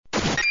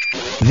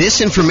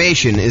This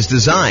information is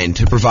designed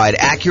to provide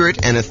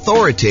accurate and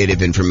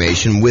authoritative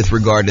information with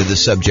regard to the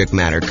subject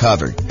matter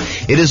covered.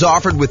 It is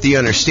offered with the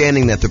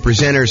understanding that the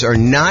presenters are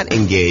not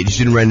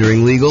engaged in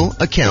rendering legal,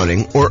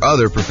 accounting, or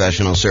other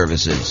professional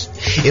services.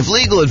 If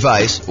legal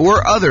advice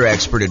or other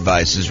expert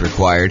advice is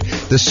required,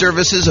 the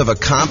services of a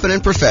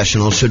competent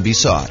professional should be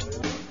sought.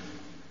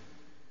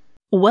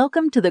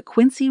 Welcome to the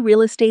Quincy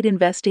Real Estate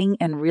Investing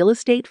and Real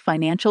Estate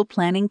Financial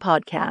Planning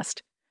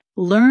Podcast.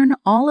 Learn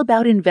all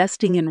about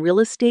investing in real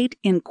estate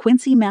in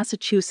Quincy,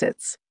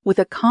 Massachusetts, with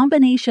a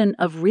combination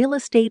of real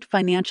estate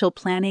financial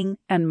planning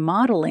and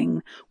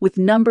modeling with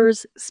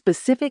numbers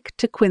specific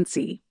to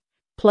Quincy,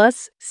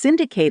 plus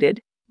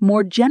syndicated,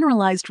 more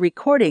generalized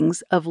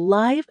recordings of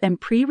live and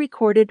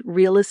pre-recorded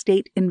real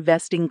estate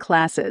investing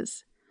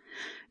classes.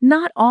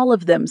 Not all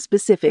of them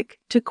specific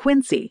to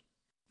Quincy.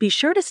 Be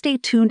sure to stay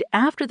tuned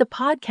after the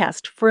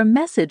podcast for a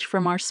message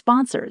from our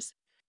sponsors.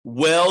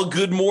 Well,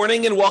 good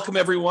morning and welcome,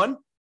 everyone.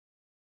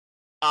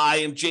 I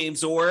am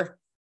James Orr,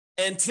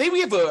 and today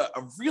we have a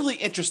really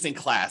interesting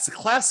class, a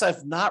class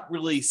I've not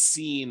really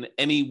seen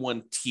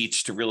anyone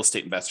teach to real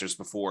estate investors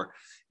before.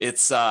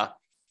 It's, I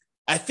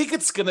think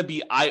it's going to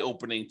be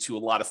eye-opening to a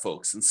lot of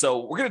folks, and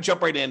so we're going to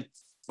jump right in,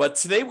 but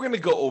today we're going to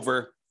go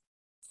over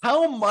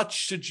how much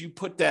should you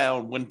put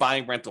down when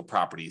buying rental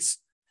properties,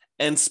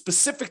 and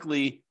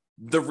specifically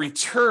the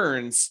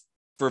returns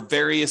for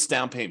various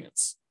down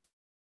payments.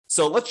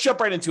 So let's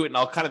jump right into it, and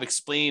I'll kind of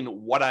explain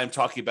what I'm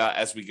talking about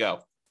as we go.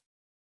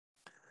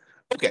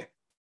 Okay,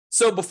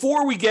 so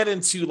before we get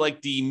into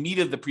like the meat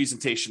of the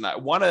presentation, I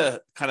want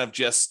to kind of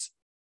just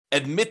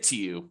admit to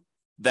you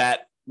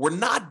that we're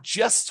not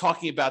just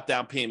talking about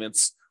down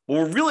payments. What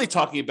we're really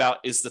talking about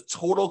is the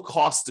total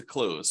cost to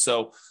close.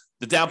 So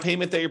the down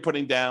payment that you're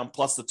putting down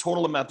plus the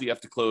total amount that you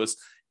have to close.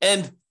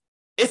 And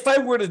if I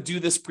were to do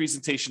this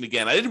presentation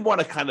again, I didn't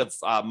want to kind of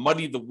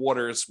muddy the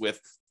waters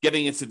with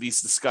getting into these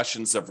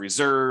discussions of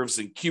reserves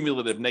and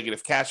cumulative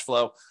negative cash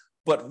flow.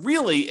 But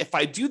really, if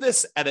I do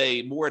this at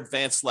a more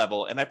advanced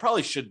level, and I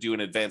probably should do an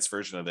advanced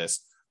version of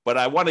this, but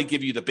I want to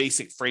give you the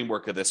basic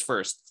framework of this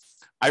first.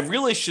 I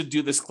really should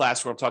do this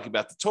class where I'm talking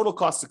about the total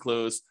cost to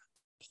close,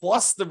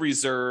 plus the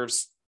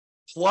reserves,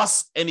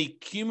 plus any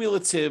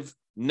cumulative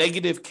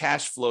negative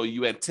cash flow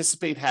you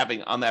anticipate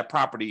having on that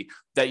property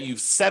that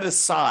you've set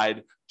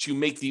aside to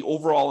make the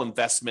overall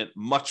investment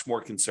much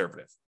more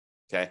conservative.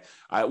 Okay,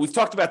 we've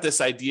talked about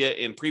this idea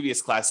in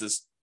previous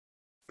classes.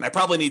 And I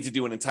probably need to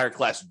do an entire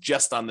class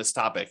just on this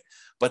topic.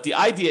 But the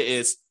idea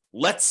is,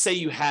 let's say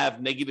you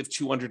have negative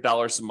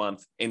 $200 a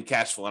month in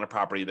cash flow on a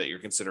property that you're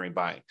considering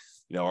buying.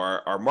 You know,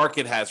 our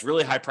market has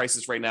really high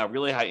prices right now,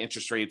 really high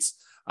interest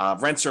rates.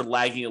 Rents are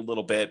lagging a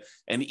little bit.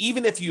 And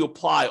even if you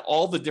apply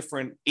all the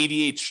different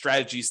 88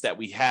 strategies that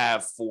we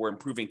have for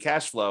improving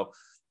cash flow,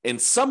 in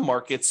some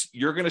markets,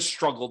 you're going to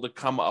struggle to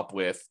come up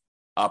with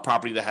a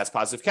property that has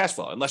positive cash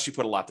flow unless you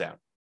put a lot down.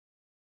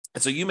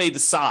 And so you may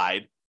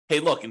decide,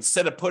 hey, look,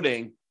 instead of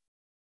putting,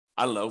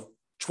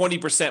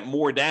 20%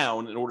 more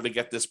down in order to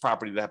get this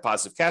property to have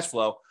positive cash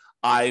flow,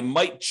 I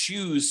might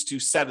choose to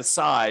set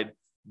aside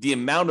the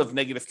amount of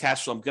negative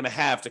cash flow I'm going to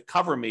have to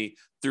cover me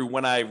through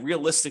when I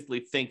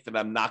realistically think that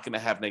I'm not going to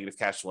have negative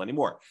cash flow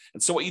anymore.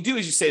 And so what you do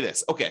is you say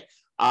this, okay,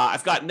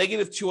 I've got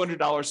negative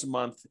 $200 a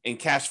month in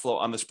cash flow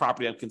on this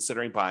property I'm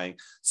considering buying.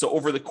 So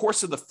over the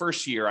course of the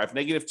first year, I have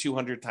negative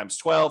 200 times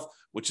 12,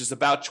 which is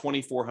about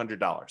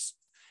 $2,400.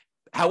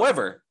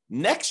 However,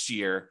 next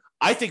year,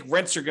 I think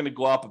rents are going to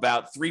go up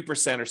about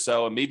 3% or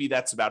so, and maybe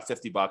that's about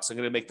 $50. I'm going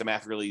to make the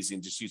math really easy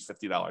and just use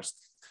 $50.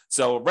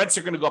 So rents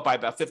are going to go up by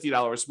about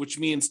 $50, which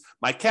means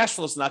my cash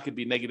flow is not going to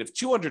be negative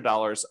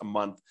 $200 a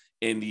month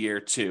in year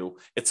two.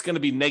 It's going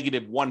to be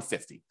negative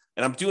 $150.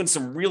 And I'm doing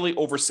some really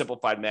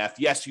oversimplified math.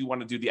 Yes, you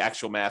want to do the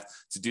actual math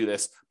to do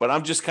this, but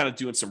I'm just kind of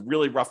doing some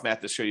really rough math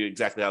to show you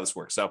exactly how this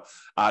works. So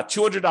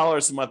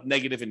 $200 a month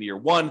negative in year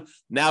one.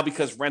 Now,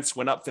 because rents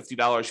went up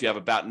 $50, you have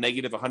about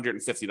negative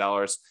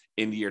 $150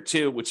 in year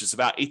two, which is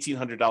about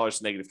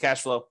 $1,800 negative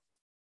cash flow.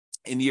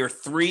 In year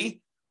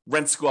three,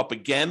 rents go up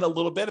again a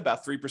little bit,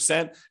 about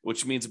 3%,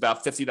 which means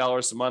about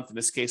 $50 a month. In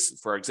this case,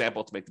 for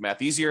example, to make the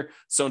math easier.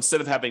 So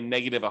instead of having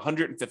negative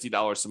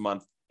 $150 a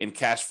month in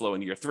cash flow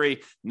in year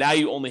three, now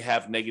you only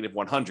have negative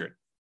 100.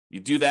 You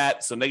do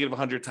that. So negative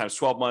 100 times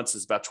 12 months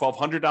is about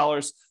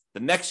 $1,200. The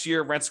next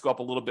year, rents go up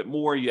a little bit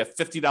more. You have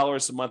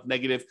 $50 a month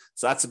negative.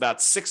 So that's about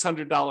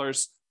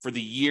 $600 for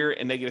the year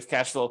in negative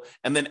cash flow.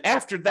 And then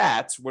after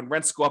that, when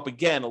rents go up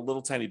again a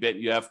little tiny bit,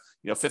 you have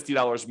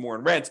 $50 more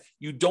in rent,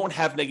 you don't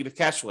have negative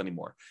cash flow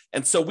anymore.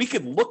 And so we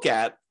could look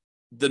at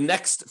the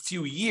next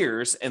few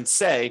years and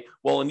say,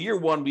 well, in year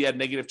one, we had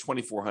negative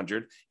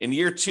 2,400. In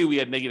year two, we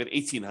had negative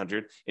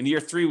 1,800. In year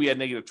three, we had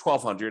negative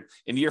 1,200.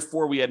 In year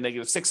four, we had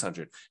negative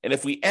 600. And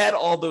if we add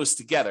all those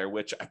together,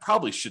 which I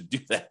probably should do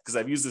that because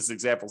I've used this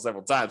example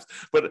several times,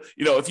 but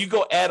if you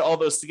go add all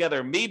those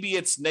together, maybe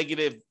it's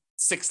negative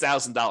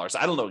 $6,000.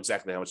 I don't know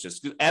exactly how much it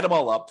is. Add them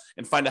all up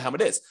and find out how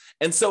much it is.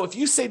 And so if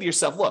you say to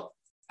yourself, look,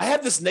 I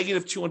have this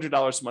negative $200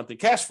 a month in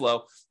cash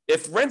flow.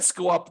 If rents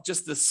go up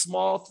just a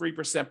small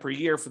 3% per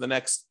year for the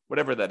next,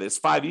 whatever that is,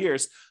 5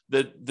 years,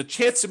 the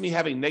chance of me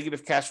having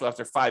negative cash flow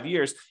after 5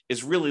 years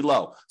is really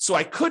low. So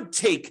I could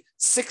take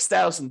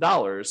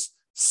 $6,000,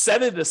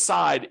 set it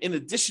aside in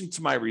addition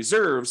to my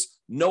reserves,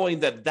 knowing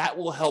that that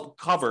will help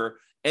cover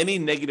any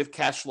negative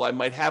cash flow I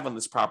might have on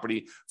this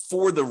property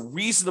for the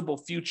reasonable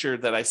future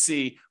that I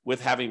see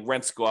with having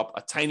rents go up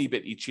a tiny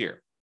bit each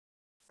year.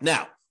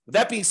 Now, with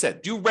that being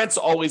said, do rents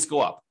always go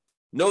up?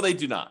 No, they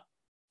do not.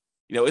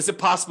 Is it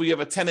possible you have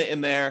a tenant in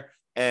there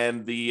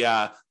and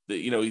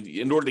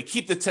in order to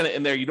keep the tenant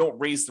in there, you don't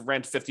raise the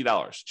rent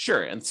 $50?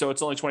 Sure, and so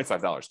it's only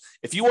 $25.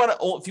 If you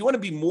want to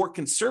be more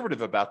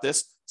conservative about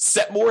this,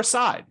 set more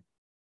aside.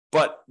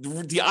 But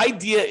the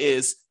idea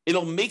is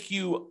it'll make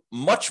you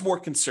much more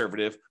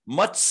conservative,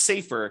 much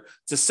safer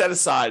to set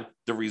aside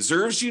the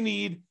reserves you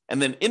need,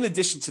 and then in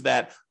addition to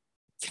that,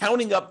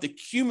 counting up the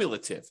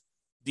cumulative,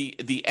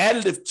 the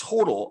additive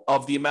total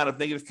of the amount of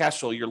negative cash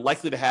flow you're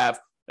likely to have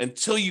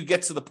until you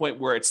get to the point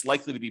where it's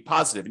likely to be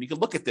positive. And you can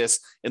look at this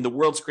in the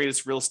world's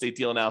greatest real estate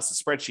deal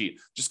analysis spreadsheet.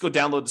 Just go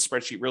download the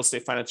spreadsheet,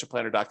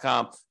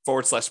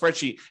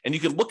 realestatefinancialplanner.com/spreadsheet. And you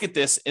can look at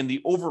this in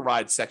the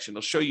override section.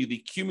 It'll show you the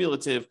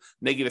cumulative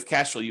negative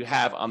cash flow you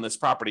have on this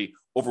property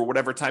over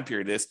whatever time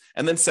period it is,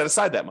 and then set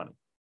aside that money.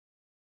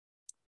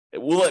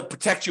 Will it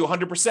protect you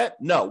 100%?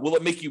 No. Will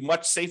it make you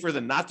much safer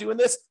than not doing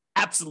this?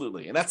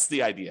 Absolutely. And that's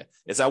the idea,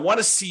 is I want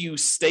to see you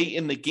stay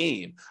in the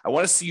game. I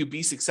want to see you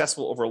be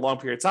successful over a long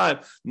period of time,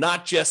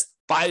 not just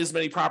buy as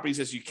many properties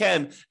as you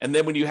can. And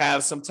then when you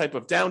have some type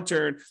of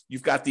downturn,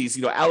 you've got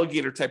these,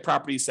 alligator type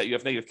properties that you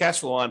have negative cash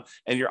flow on,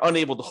 and you're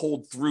unable to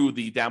hold through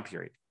the down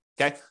period.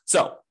 Okay.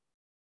 So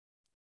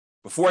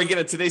before I get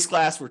into today's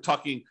class, we're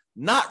talking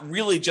not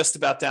really just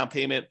about down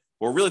payment.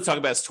 What we're really talking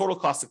about is total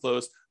cost to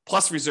close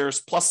plus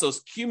reserves, plus those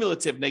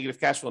cumulative negative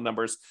cash flow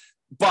numbers.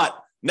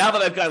 But now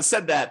that I've gotten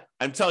said that,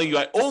 I'm telling you,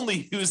 I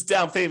only use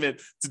down payment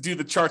to do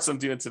the charts I'm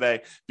doing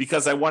today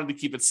because I wanted to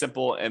keep it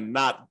simple and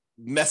not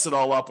mess it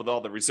all up with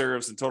all the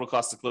reserves and total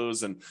cost to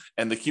close and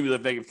the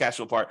cumulative negative cash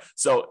flow part.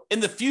 So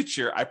in the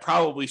future, I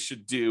probably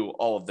should do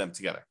all of them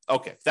together.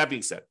 Okay, that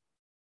being said.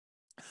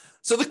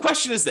 So the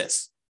question is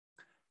this: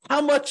 how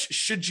much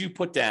should you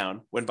put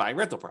down when buying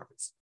rental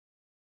properties?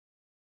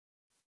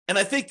 And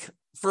I think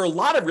for a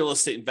lot of real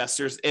estate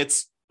investors,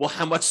 it's, well,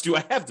 how much do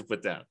I have to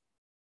put down?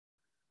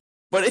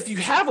 But if you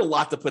have a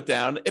lot to put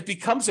down, it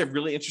becomes a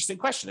really interesting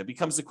question. It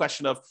becomes the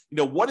question of,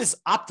 what is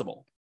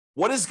optimal?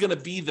 What is going to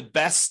be the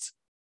best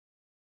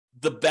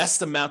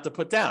amount to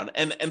put down?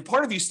 And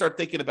part of you start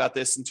thinking about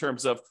this in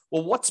terms of,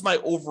 well, what's my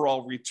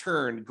overall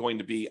return going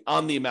to be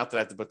on the amount that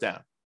I have to put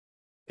down?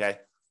 Okay.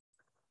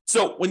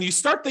 So when you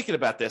start thinking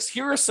about this,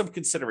 here are some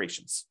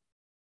considerations.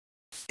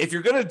 If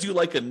you're going to do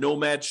like a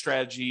nomad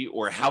strategy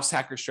or a house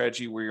hacker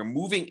strategy where you're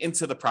moving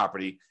into the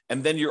property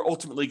and then you're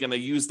ultimately going to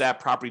use that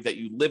property that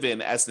you live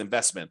in as an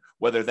investment,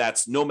 whether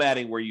that's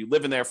nomading where you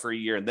live in there for a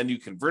year and then you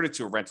convert it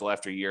to a rental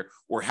after a year,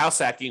 or house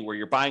hacking where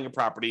you're buying a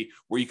property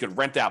where you could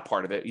rent out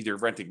part of it, either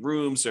renting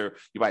rooms or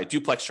you buy a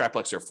duplex,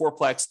 triplex, or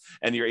fourplex,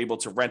 and you're able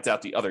to rent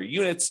out the other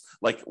units.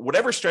 Like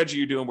whatever strategy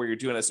you're doing where you're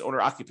doing as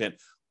owner-occupant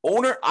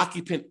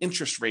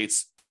interest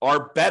rates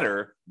are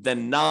better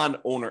than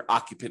non-owner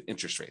occupant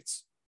interest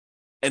rates,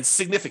 and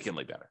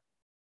significantly better.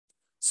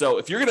 So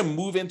if you're going to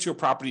move into a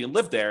property and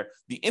live there,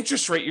 the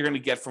interest rate you're going to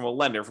get from a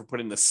lender for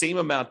putting the same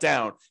amount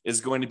down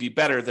is going to be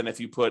better than if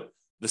you put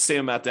the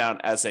same amount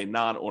down as a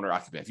non-owner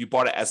occupant, if you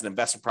bought it as an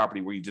investment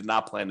property where you did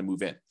not plan to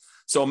move in.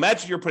 So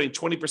imagine you're putting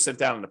 20%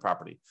 down in the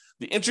property.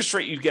 The interest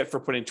rate you get for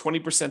putting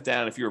 20%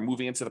 down if you were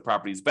moving into the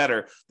property is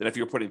better than if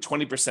you're putting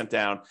 20%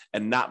 down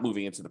and not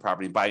moving into the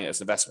property and buying it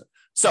as an investment.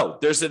 So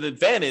there's an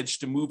advantage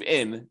to move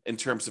in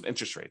terms of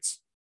interest rates.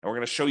 And we're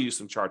going to show you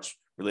some charts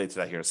related to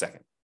that here in a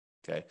second.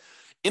 Okay.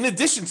 In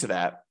addition to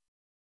that,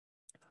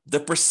 the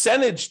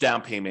percentage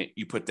down payment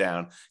you put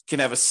down can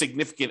have a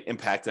significant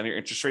impact on your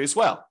interest rate as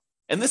well.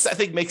 And this, I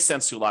think, makes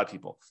sense to a lot of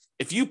people.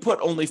 If you put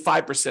only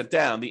 5%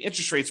 down, the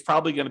interest rate's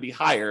probably going to be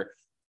higher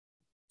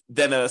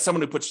than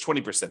someone who puts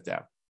 20%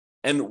 down.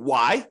 And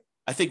why?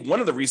 I think one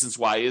of the reasons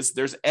why is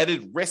there's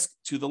added risk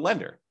to the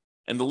lender.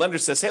 And the lender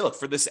says, hey, look,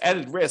 for this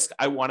added risk,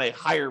 I want a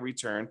higher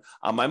return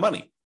on my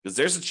money because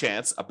there's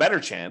a better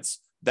chance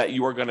that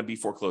you are going to be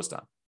foreclosed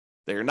on,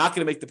 that you're not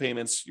going to make the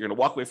payments, you're going to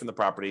walk away from the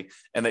property,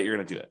 and that you're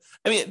going to do it.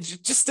 I mean,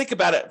 just think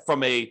about it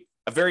from a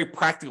very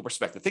practical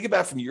perspective. Think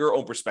about it from your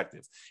own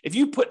perspective. If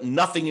you put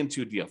nothing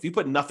into a deal, if you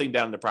put nothing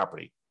down in the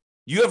property,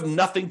 you have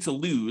nothing to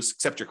lose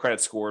except your credit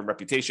score and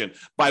reputation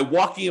by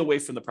walking away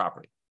from the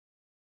property.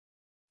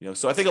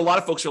 So I think a lot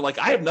of folks are like,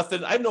 I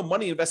have no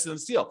money invested in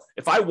this deal.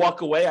 If I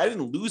walk away, I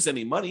didn't lose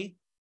any money.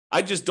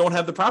 I just don't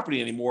have the property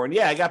anymore. And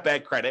yeah, I got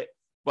bad credit,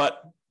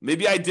 but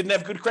maybe I didn't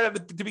have good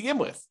credit to begin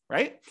with,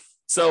 right?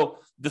 So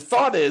the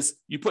thought is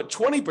you put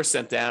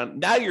 20% down,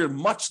 now you're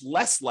much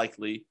less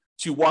likely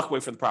to walk away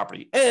from the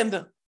property.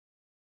 And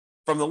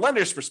from the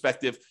lender's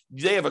perspective,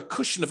 they have a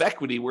cushion of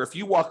equity where if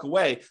you walk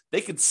away,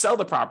 they could sell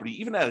the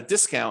property even at a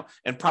discount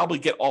and probably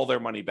get all their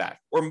money back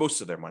or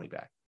most of their money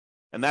back.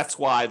 And that's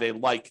why they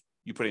like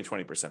you putting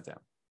 20% down.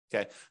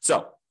 Okay.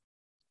 So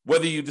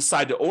whether you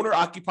decide to own or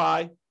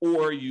occupy,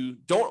 or you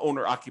don't own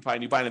or occupy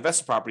and you buy an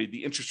investment property,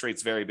 the interest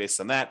rates vary based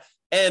on that.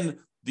 And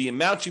the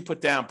amount you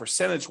put down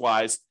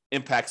percentage-wise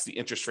impacts the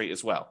interest rate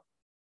as well.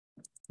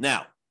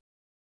 Now,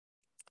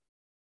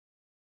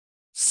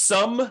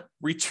 some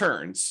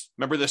returns,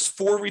 remember there's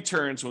 4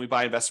 returns when we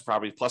buy investment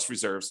properties plus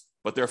reserves,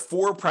 but there are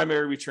 4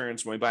 primary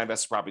returns when we buy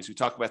investment properties. We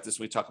talk about this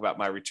when we talk about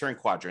my return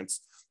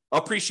quadrants.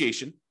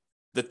 Appreciation,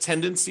 the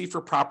tendency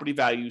for property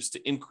values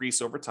to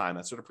increase over time.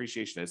 That's what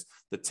appreciation is.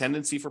 The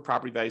tendency for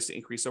property values to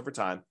increase over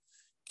time.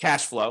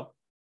 Cash flow,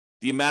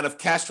 the amount of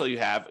cash flow you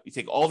have. You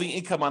take all the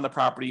income on the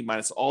property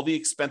minus all the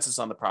expenses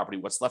on the property.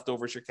 What's left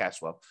over is your cash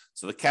flow.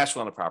 So the cash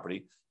flow on the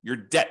property, your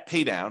debt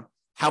pay down,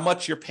 how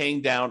much you're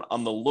paying down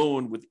on the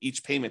loan with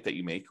each payment that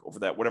you make over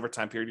that whatever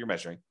time period you're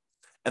measuring.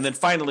 And then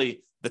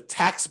finally, the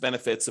tax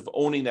benefits of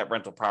owning that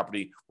rental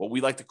property, what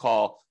we like to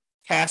call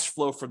cash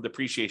flow from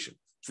depreciation.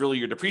 It's really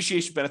your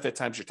depreciation benefit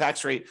times your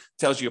tax rate,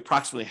 tells you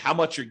approximately how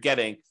much you're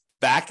getting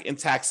back in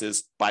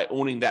taxes by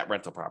owning that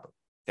rental property.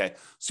 Okay,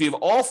 so you have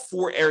all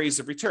 4 areas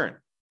of return.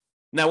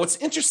 Now, what's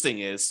interesting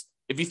is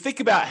if you think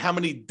about how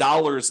many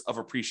dollars of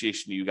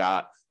appreciation you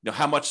got,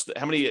 how much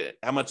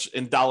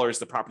in dollars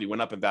the property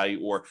went up in value,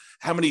 or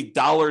how many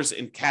dollars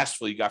in cash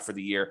flow you got for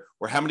the year,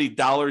 or how many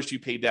dollars you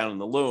paid down in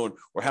the loan,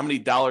 or how many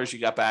dollars you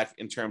got back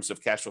in terms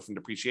of cash flow from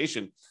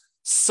depreciation.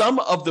 Some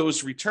of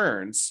those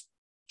returns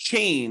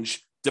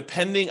change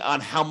depending on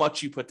how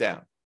much you put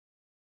down.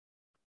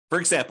 For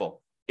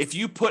example, if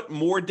you put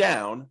more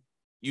down,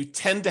 you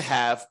tend to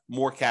have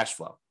more cash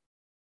flow.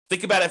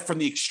 Think about it from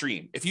the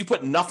extreme. If you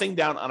put nothing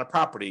down on a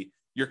property,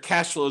 your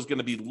cash flow is going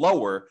to be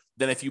lower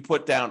than if you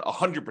put down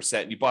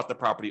 100% and you bought the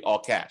property all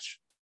cash,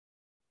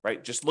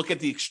 right? Just look at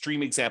the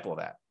extreme example of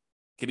that.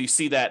 Can you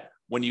see that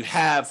when you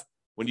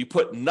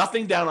put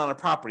nothing down on a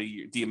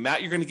property, the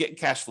amount you're going to get in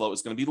cash flow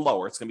is going to be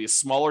lower. It's going to be a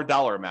smaller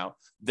dollar amount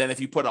than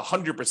if you put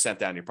 100%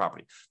 down your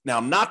property. Now,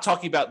 I'm not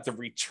talking about the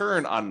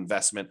return on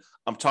investment.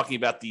 I'm talking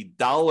about the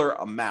dollar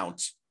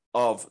amount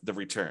of the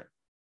return.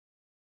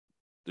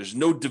 There's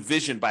no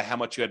division by how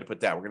much you had to put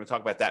down. We're going to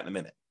talk about that in a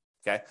minute.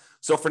 Okay.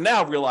 So for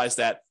now, realize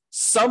that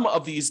some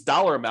of these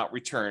dollar amount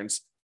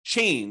returns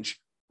change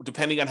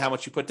depending on how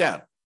much you put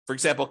down. For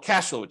example,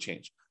 cash flow would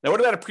change. Now, what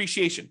about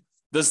appreciation?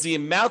 Does the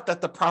amount that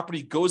the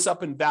property goes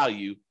up in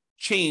value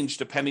change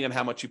depending on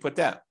how much you put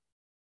down?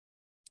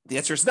 The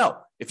answer is no.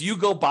 If you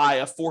go buy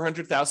a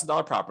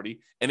 $400,000 property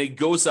and it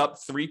goes up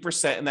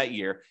 3% in that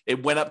year,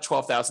 it went up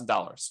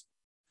 $12,000.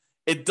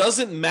 It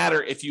doesn't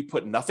matter if you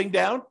put nothing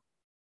down,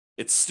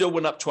 it still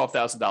went up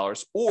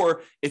 $12,000.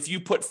 Or if you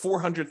put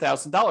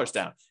 $400,000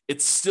 down,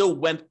 it still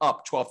went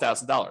up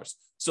 $12,000.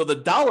 So the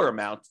dollar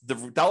amount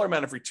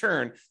of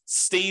return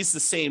stays the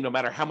same no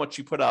matter how much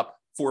you put up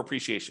for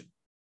appreciation.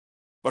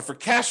 But for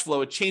cash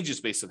flow, it changes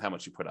based on how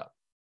much you put up.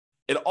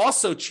 It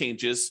also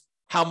changes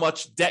how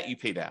much debt you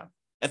pay down.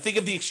 And think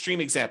of the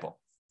extreme example.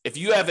 If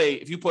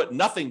you put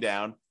nothing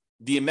down,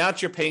 the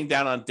amount you're paying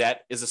down on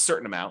debt is a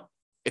certain amount.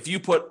 If you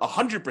put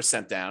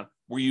 100% down,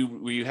 where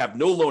you have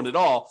no loan at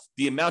all,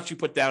 the amount you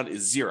put down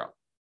is 0.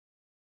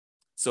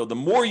 So the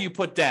more you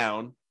put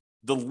down,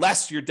 the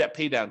less your debt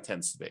pay down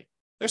tends to be.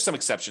 There's some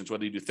exceptions,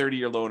 whether you do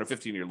 30-year loan or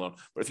 15-year loan.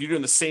 But if you're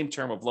doing the same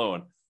term of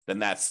loan, then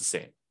that's the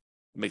same.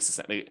 It makes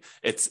sense.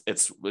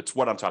 It's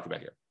what I'm talking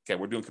about here. Okay,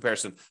 we're doing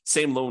comparison,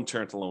 same loan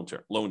term to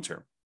loan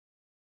term.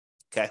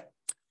 Okay,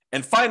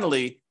 and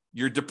finally,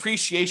 your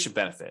depreciation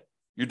benefit.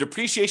 Your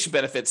depreciation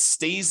benefit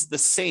stays the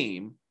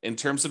same in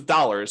terms of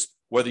dollars,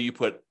 whether you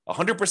put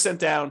 100%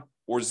 down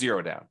or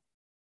 0 down.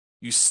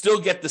 You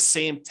still get the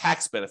same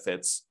tax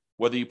benefits,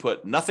 whether you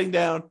put nothing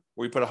down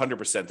or you put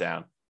 100%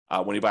 down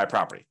when you buy a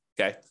property.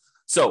 Okay,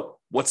 so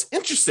what's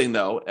interesting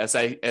though, as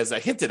I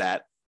hinted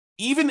at,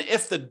 even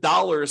if the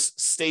dollars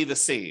stay the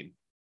same,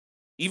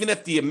 even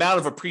if the amount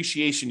of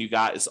appreciation you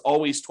got is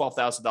always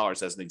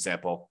 $12,000 as an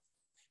example,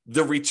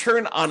 the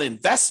return on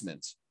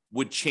investment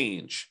would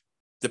change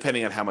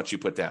depending on how much you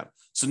put down.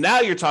 So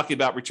now you're talking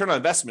about return on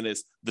investment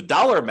is the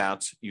dollar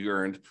amount you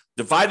earned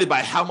divided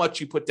by how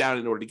much you put down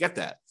in order to get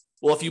that.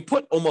 Well, if you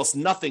put almost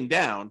nothing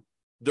down,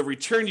 the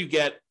return you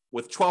get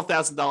with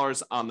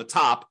 $12,000 on the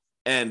top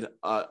and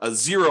a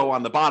 0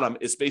 on the bottom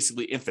is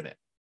basically infinite.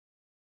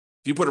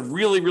 If you put a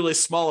really, really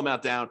small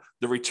amount down,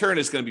 the return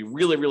is going to be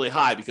really, really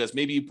high because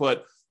maybe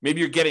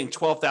you're getting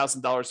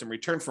 $12,000 in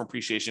return from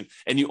appreciation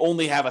and you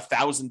only have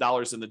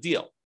 $1,000 in the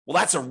deal. Well,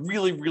 that's a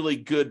really, really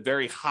good,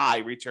 very high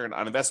return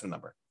on investment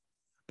number.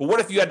 But what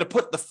if you had to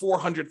put the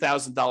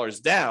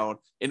 $400,000 down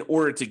in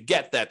order to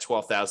get that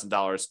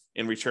 $12,000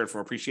 in return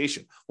from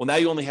appreciation? Well, now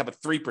you only have a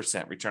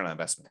 3% return on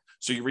investment.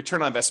 So your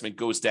return on investment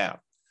goes down.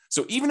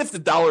 So even if the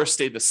dollars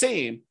stayed the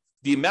same,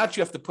 the amount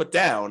you have to put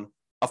down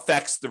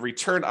affects the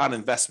return on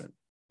investment.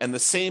 And the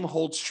same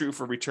holds true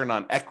for return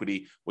on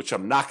equity, which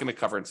I'm not going to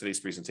cover in today's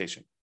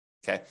presentation.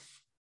 Okay.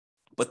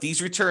 But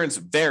these returns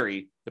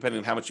vary depending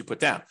on how much you put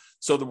down.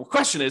 So the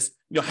question is,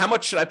 how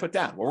much should I put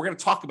down? Well, we're going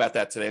to talk about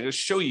that today. I'm going to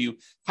show you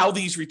how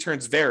these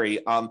returns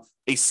vary on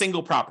a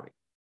single property.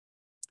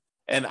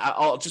 And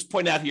I'll just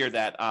point out here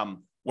that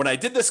When I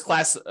did this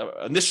class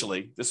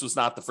initially, this was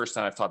not the first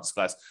time I've taught this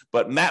class,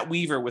 but Matt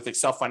Weaver with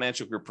Excel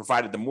Financial Group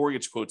provided the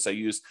mortgage quotes I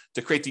used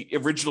to create the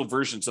original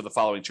versions of the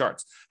following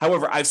charts.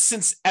 However, I've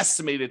since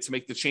estimated to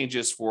make the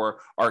changes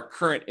for our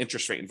current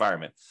interest rate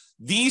environment.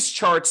 These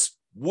charts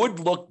would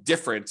look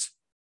different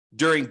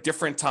during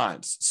different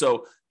times.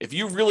 So if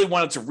you really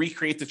wanted to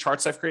recreate the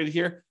charts I've created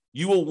here,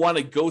 you will want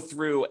to go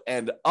through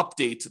and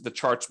update the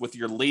charts with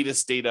your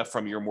latest data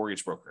from your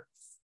mortgage broker.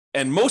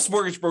 And most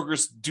mortgage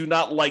brokers do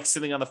not like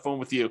sitting on the phone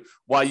with you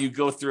while you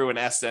go through and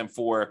ask them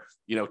for,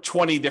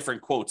 20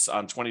 different quotes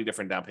on 20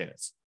 different down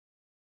payments.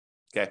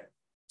 Okay.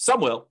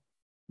 Some will,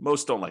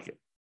 most don't like it.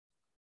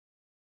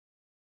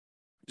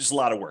 Just a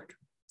lot of work.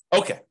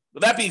 Okay.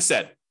 With that being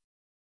said,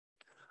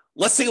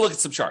 let's take a look at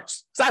some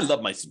charts, because I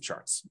love some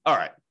charts. All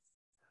right.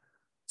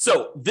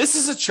 So this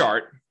is a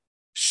chart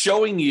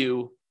showing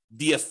you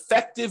the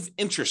effective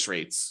interest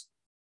rates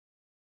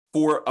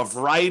for a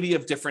variety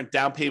of different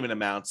down payment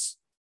amounts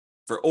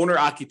for owner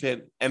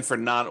occupant and for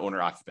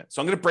non-owner occupant.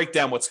 So I'm going to break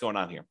down what's going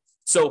on here.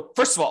 So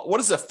first of all, what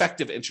is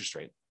effective interest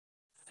rate?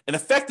 An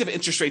effective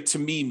interest rate to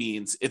me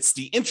means it's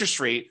the interest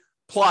rate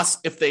plus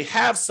if they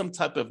have some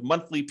type of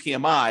monthly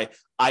PMI,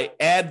 I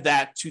add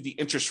that to the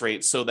interest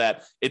rate so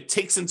that it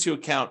takes into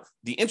account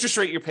the interest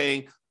rate you're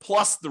paying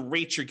plus the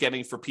rate you're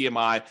getting for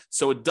PMI.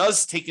 So it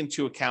does take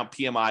into account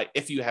PMI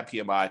if you have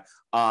PMI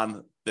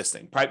on this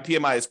thing.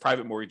 PMI is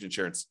private mortgage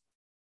insurance.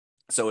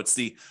 So it's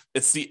the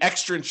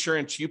extra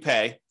insurance you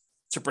pay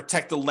to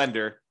protect the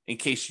lender in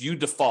case you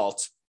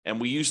default. And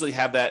we usually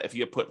have that if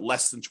you put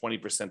less than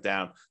 20%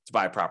 down to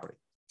buy a property.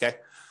 Okay.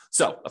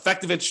 So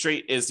effective interest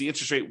rate is the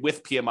interest rate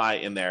with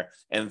PMI in there.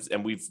 And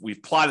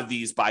we've plotted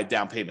these by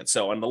down payment.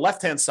 So on the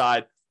left-hand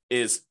side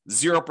is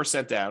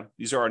 0% down.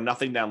 These are our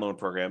nothing down loan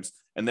programs.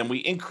 And then we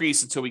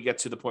increase until we get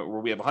to the point where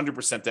we have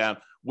 100% down,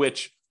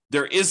 which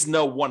there is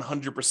no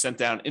 100%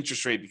 down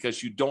interest rate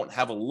because you don't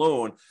have a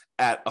loan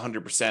at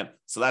 100%.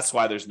 So that's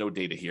why there's no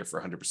data here for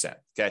 100%.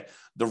 Okay.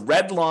 The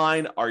red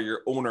line are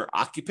your owner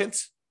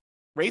occupant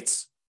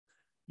rates.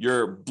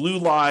 Your blue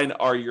line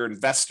are your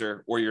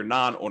investor or your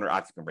non-owner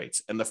occupant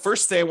rates. And the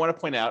first thing I want to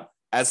point out,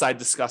 as I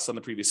discussed on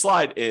the previous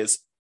slide, is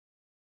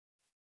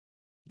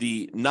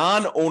the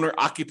non-owner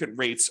occupant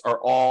rates are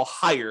all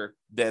higher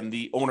than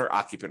the owner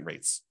occupant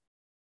rates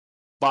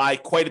by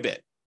quite a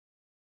bit.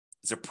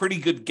 There's a pretty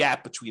good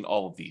gap between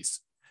all of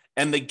these.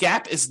 And the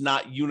gap is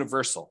not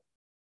universal,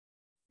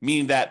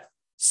 meaning that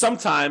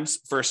sometimes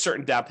for a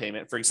certain down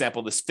payment, for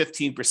example, this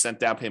 15%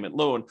 down payment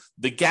loan,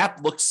 the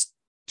gap looks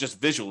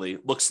just visually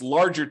looks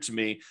larger to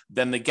me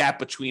than the gap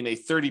between a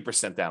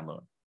 30% down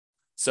loan.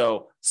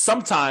 So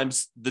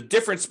sometimes the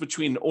difference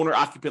between an owner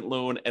occupant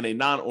loan and a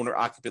non-owner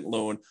occupant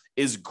loan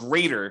is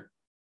greater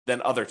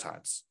than other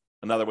times.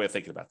 Another way of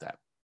thinking about that.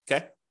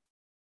 Okay.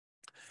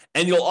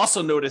 And you'll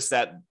also notice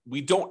that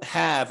we don't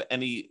have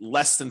any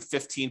less than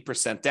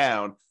 15%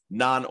 down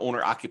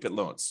non-owner occupant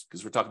loans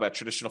because we're talking about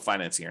traditional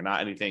financing here, not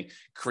anything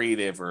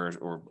creative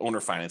or owner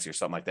financing or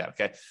something like that.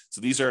 Okay.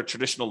 So these are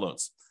traditional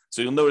loans.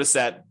 So you'll notice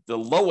that the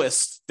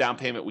lowest down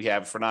payment we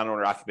have for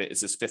non-owner occupant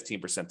is this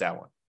 15% down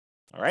one.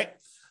 All right.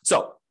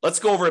 So let's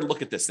go over and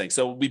look at this thing.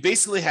 So we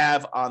basically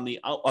have on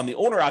the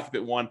owner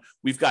occupant one,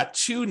 we've got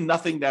two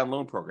nothing down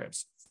loan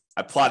programs.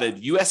 I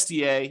plotted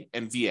USDA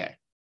and VA.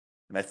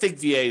 And I think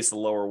VA is the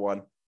lower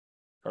one.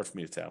 Hard for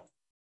me to tell.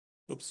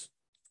 Oops.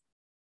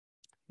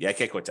 Yeah, I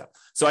can't quite tell.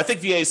 So I think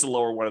VA is the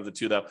lower one of the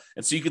two, though.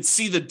 And so you can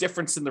see the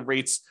difference in the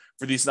rates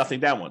for these nothing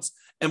down ones.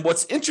 And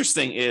what's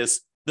interesting is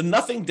the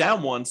nothing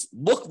down ones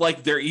look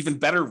like they're even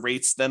better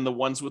rates than the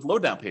ones with low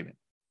down payment,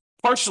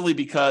 partially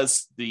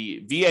because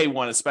the VA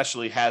one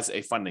especially has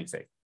a funding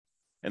fee.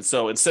 And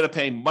so instead of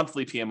paying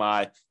monthly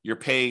PMI, you're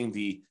paying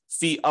the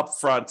fee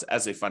upfront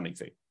as a funding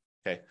fee.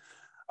 Okay.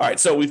 All right.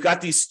 So we've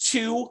got these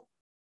two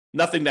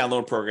nothing down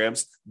loan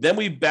programs. Then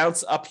we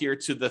bounce up here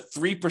to the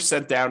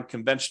 3% down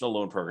conventional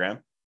loan program,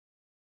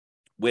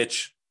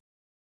 which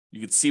you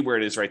can see where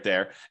it is right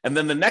there. And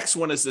then the next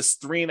one is this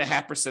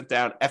 3.5%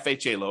 down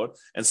FHA loan.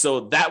 And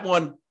so that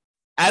one,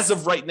 as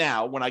of right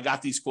now, when I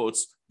got these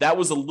quotes, that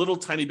was a little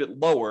tiny bit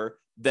lower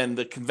than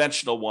the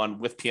conventional one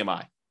with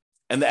PMI.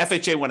 And the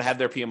FHA one had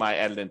their PMI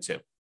added in too.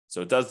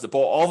 So it does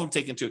all of them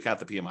take into account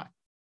the PMI.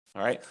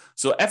 All right.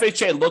 So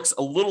FHA looks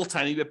a little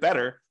tiny bit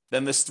better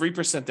than this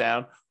 3%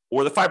 down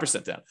or the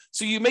 5% down.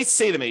 So you may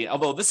say to me,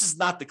 although this is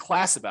not the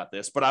class about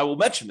this, but I will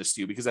mention this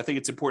to you because I think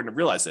it's important to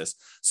realize this.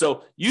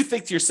 So you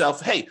think to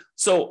yourself, hey,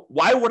 so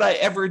why would I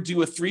ever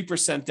do a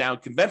 3% down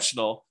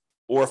conventional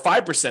or a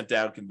 5%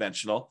 down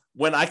conventional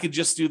when I could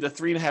just do the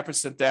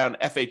 3.5% down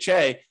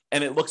FHA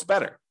and it looks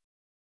better?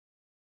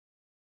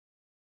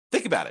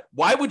 Think about it.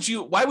 Why would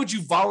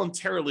you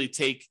voluntarily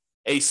take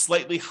a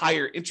slightly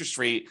higher interest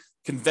rate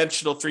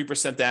conventional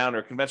 3% down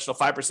or conventional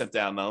 5%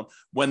 down loan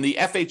when the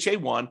FHA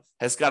one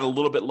has got a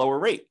little bit lower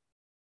rate?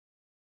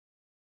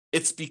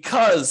 It's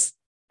because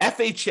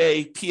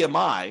FHA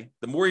PMI,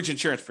 the mortgage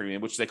insurance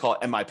premium, which they call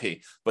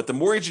MIP, but the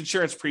mortgage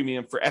insurance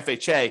premium for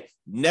FHA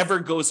never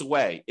goes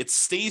away. It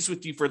stays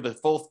with you for the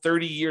full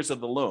 30 years of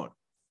the loan.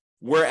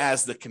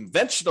 whereas the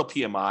conventional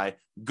PMI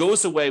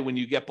goes away when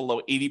you get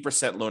below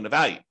 80% loan to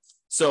value.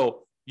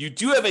 So you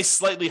do have a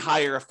slightly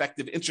higher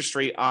effective interest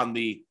rate on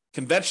the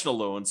conventional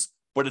loans,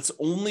 but it's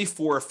only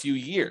for a few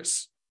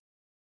years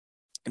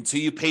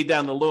until you pay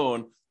down the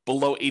loan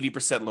below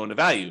 80% loan to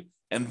value.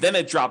 And then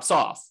it drops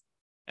off.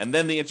 And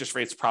then the interest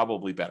rate's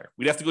probably better.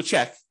 We'd have to go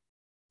check,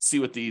 see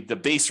what the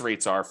base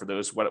rates are for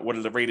those, what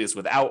the rate is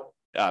without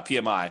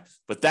PMI.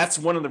 But that's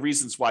one of the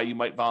reasons why you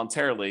might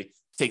voluntarily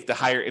take the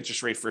higher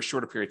interest rate for a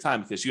shorter period of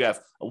time, because you have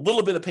a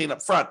little bit of pain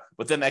up front,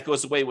 but then that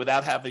goes away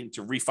without having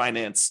to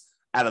refinance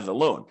out of the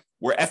loan.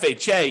 Where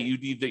FHA, you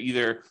need to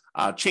either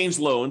change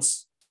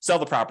loans, sell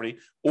the property,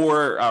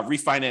 or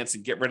refinance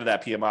and get rid of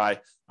that PMI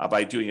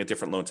by doing a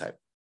different loan type.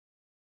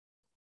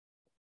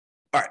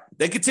 All right,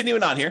 then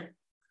continuing on here.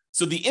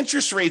 So the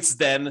interest rates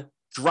then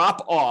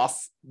drop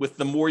off with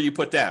the more you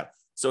put down.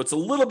 So it's a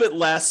little bit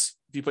less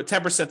if you put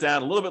 10%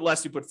 down, a little bit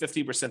less if you put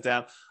 15%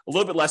 down, a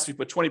little bit less if you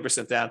put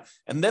 20% down.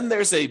 And then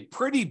there's a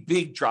pretty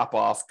big drop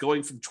off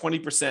going from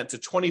 20% to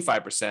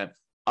 25%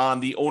 on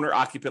the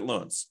owner-occupant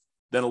loans.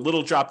 Then a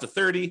little drop to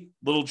 30,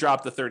 little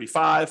drop to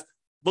 35.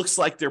 Looks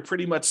like they're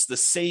pretty much the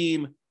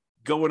same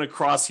going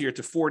across here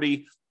to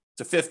 40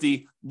 to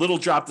 50, little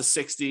drop to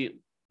 60,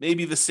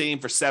 maybe the same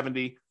for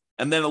 70,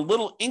 and then a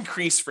little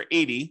increase for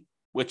 80,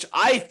 which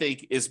I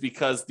think is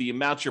because the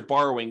amount you're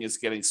borrowing is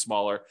getting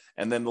smaller.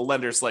 And then the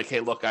lender's like,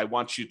 hey, look, I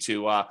want you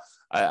to,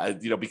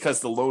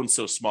 because the loan's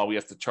so small, we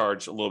have to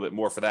charge a little bit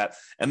more for that.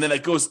 And then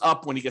it goes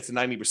up when you get to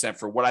 90%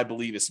 for what I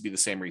believe is to be the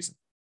same reason.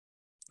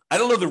 I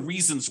don't know the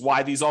reasons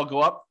why these all go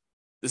up.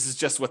 This is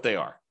just what they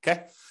are,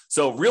 okay?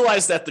 So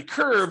realize that the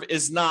curve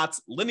is not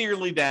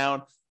linearly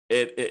down.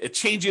 It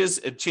changes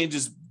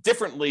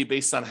differently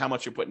based on how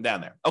much you're putting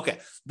down there. Okay,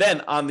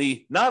 then on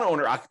the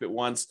non-owner occupant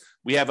ones,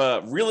 we have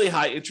a really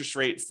high interest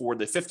rate for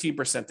the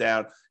 15%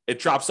 down. It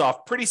drops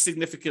off pretty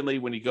significantly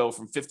when you go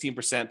from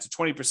 15% to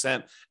 20%,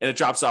 and it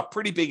drops off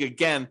pretty big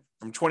again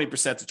from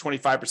 20% to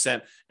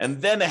 25%.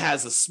 And then it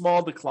has a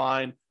small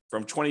decline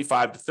from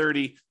 25 to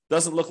 30.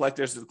 Doesn't look like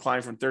there's a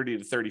decline from 30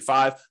 to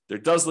 35. There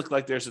does look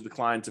like there's a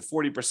decline to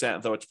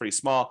 40%, though it's pretty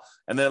small.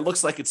 And then it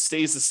looks like it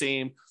stays the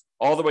same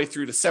all the way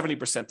through to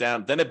 70%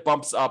 down. Then it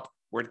bumps up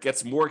where it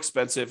gets more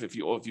expensive if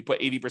you put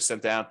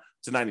 80% down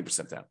to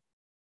 90% down.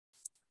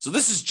 So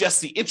this is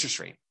just the interest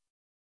rate.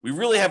 We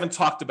really haven't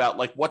talked about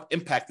like what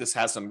impact this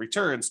has on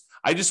returns.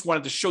 I just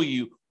wanted to show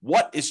you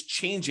what is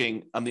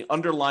changing on the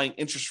underlying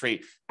interest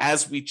rate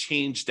as we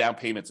change down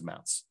payment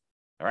amounts.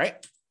 All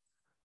right.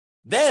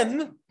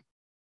 Then,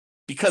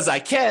 because I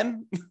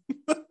can,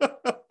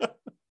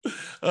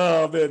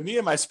 oh man, me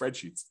and my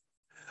spreadsheets.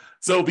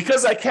 So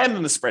because I can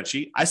in the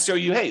spreadsheet, I show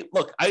you, hey,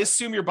 look, I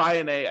assume you're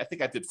buying I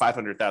think I did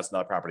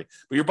 $500,000 property,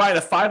 but you're buying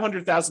a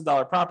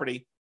 $500,000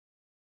 property,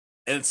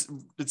 and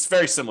it's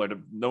very similar to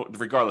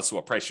regardless of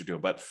what price you're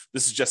doing, but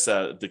this is just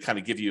to kind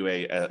of give you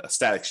a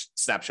static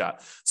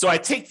snapshot. So I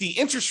take the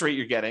interest rate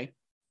you're getting,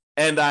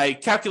 and I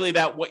calculate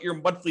out what your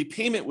monthly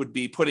payment would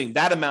be putting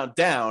that amount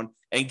down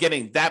and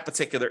getting that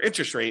particular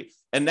interest rate.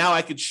 And now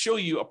I could show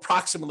you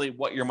approximately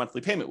what your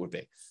monthly payment would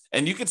be.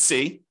 And you could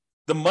see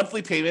the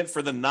monthly payment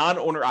for the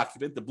non-owner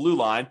occupant, the blue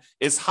line,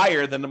 is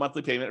higher than the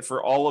monthly payment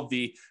for all of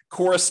the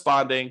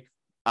corresponding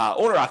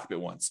owner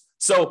occupant ones.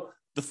 So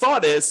the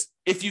thought is,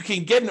 if you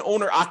can get an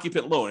owner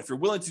occupant loan, if you're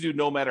willing to do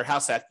no matter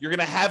house hack, you're going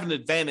to have an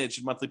advantage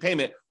in monthly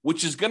payment,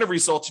 which is going to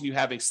result in you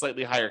having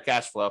slightly higher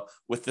cash flow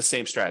with the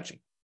same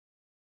strategy.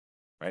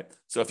 Right?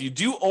 So if you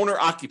do owner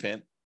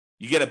occupant,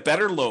 you get a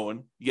better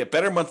loan, you get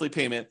better monthly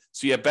payment,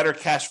 so you have better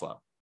cash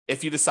flow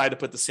if you decide to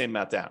put the same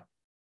amount down.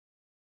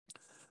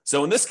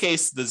 So in this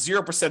case, the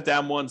 0%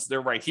 down ones, they're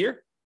right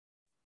here.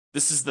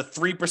 This is the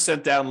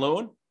 3% down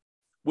loan,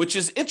 which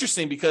is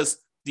interesting because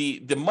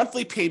the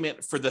monthly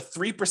payment for the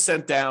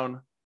 3%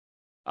 down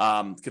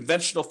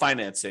conventional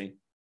financing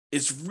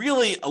is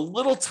really a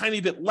little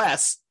tiny bit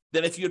less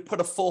than if you had put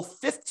a full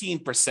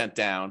 15%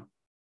 down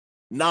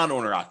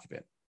non-owner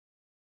occupant.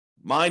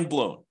 Mind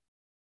blown.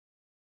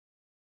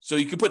 So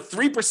you could put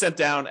 3%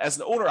 down as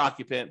an owner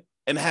occupant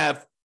and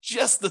have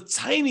just the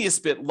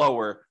tiniest bit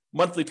lower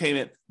monthly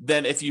payment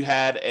than if you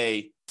had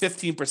a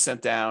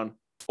 15% down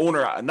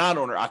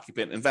non-owner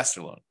occupant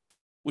investor loan,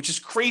 which is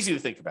crazy to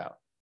think about.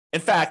 In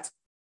fact,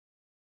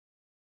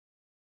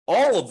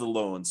 all of the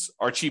loans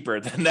are cheaper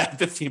than that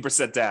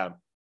 15% down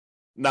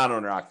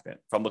non-owner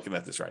occupant, if I'm looking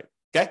at this right.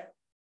 Okay.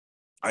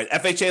 All right.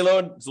 FHA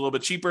loan is a little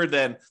bit cheaper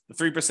than the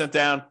 3%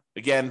 down.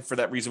 Again, for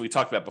that reason we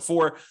talked about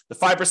before. The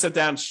 5%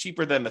 down is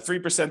cheaper than the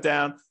 3%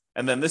 down.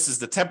 And then this is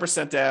the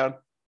 10% down.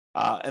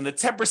 And the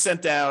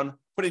 10% down,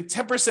 putting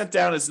 10%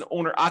 down as an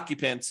owner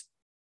occupant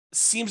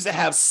seems to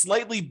have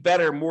slightly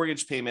better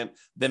mortgage payment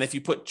than if you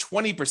put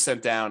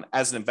 20% down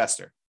as an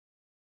investor.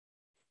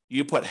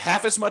 You put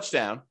half as much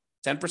down,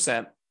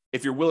 10%,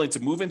 if you're willing to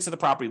move into the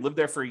property, live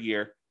there for a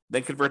year,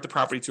 then convert the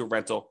property to a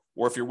rental,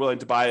 or if you're willing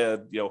to buy a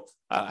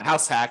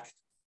house hack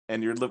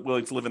and you're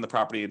willing to live in the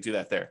property and do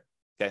that there.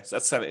 Okay, so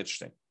that's kind of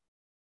interesting.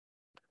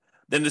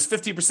 Then there's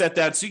 50%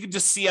 down, so you can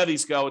just see how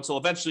these go until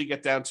eventually you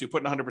get down to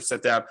putting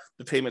 100% down.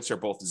 The payments are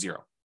both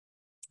zero.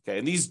 Okay,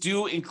 and these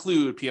do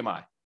include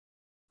PMI.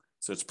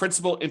 So it's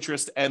principal,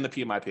 interest, and the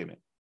PMI payment.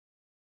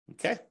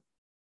 Okay.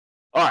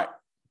 All right.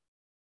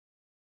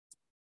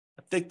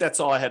 I think that's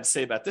all I had to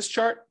say about this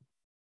chart.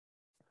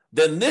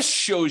 Then this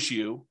shows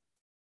you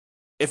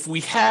if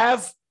we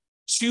have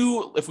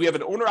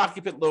an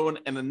owner-occupant loan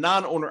and a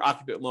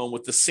non-owner-occupant loan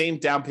with the same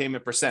down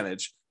payment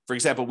percentage. For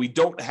example, we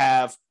don't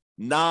have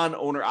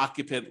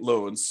non-owner-occupant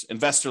loans,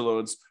 investor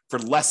loans, for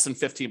less than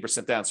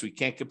 15% down. So we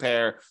can't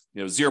compare,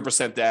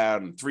 0%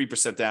 down,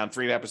 3% down,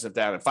 3.5%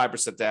 down, and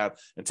 5% down,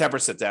 and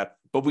 10% down.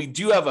 But we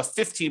do have a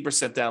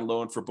 15% down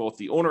loan for both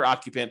the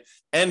owner-occupant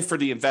and for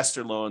the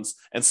investor loans.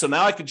 And so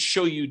now I can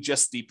show you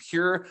just the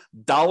pure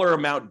dollar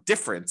amount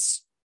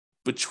difference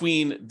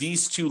between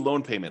these two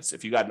loan payments,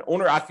 if you got an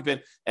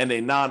owner-occupant and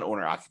a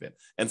non-owner-occupant.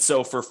 And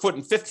so for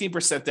putting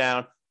 15%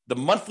 down, the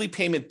monthly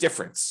payment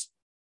difference,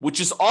 which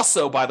is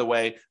also, by the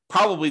way,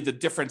 probably the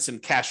difference in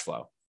cash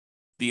flow,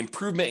 the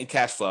improvement in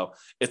cash flow,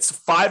 it's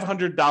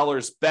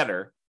 $500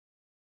 better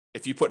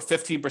if you put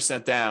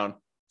 15% down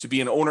to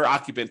be an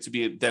owner-occupant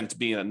than to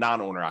be a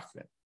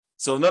non-owner-occupant.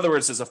 So in other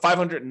words, it's a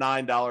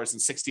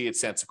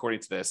 $509.68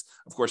 according to this.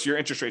 Of course, your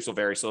interest rates will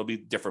vary, so it'll be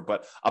different,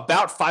 but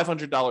about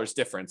 $500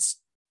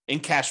 difference in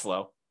cash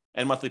flow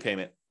and monthly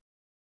payment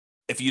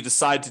if you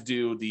decide to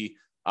do the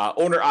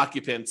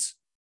owner-occupant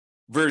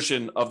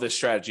version of this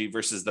strategy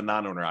versus the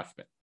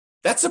non-owner-occupant.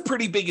 That's a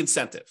pretty big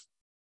incentive.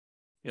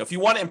 If you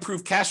want to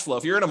improve cash flow,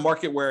 if you're in a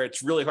market where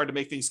it's really hard to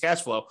make things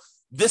cash flow,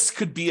 this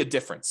could be a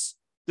difference.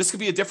 This could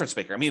be a difference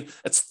maker. I mean,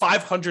 it's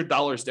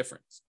 $500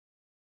 difference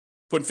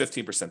putting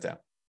 15% down.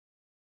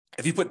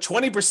 If you put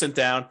 20%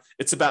 down,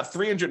 it's about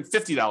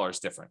 $350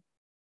 different.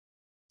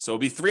 So it'll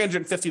be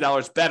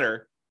 $350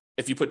 better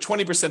if you put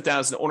 20% down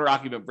as an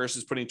owner-occupant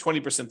versus putting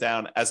 20%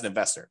 down as an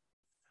investor.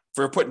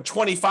 For putting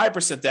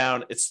 25%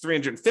 down, it's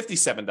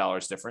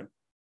 $357 different.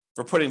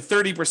 For putting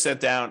 30%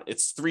 down,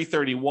 it's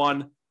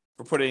 $331.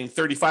 For putting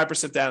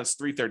 35% down, it's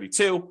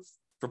 $332.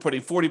 For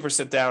putting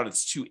 40% down,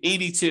 it's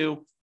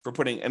 $282.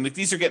 And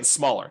these are getting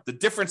smaller. The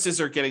differences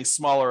are getting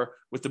smaller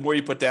with the more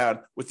you put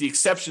down, with the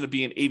exception of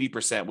being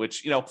 80%,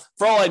 which,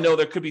 for all I know,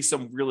 there could be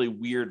some really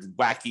weird,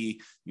 wacky,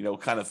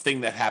 kind of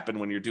thing that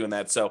happened when you're doing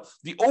that. So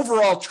the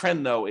overall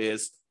trend, though,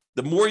 is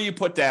the more you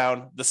put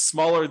down, the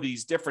smaller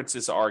these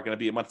differences are going to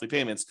be in monthly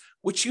payments,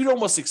 which you'd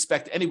almost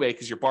expect anyway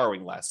because you're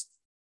borrowing less.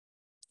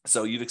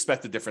 So you'd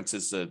expect the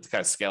differences to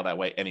kind of scale that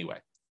way anyway.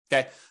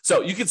 Okay,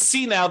 so you can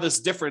see now this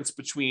difference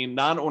between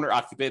non-owner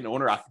occupant and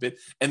owner occupant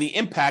and the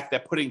impact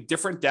that putting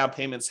different down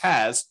payments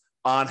has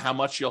on how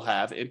much you'll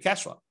have in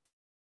cash flow.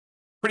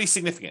 Pretty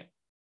significant.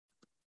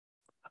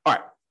 All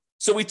right,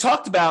 so we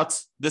talked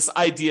about this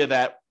idea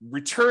that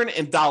return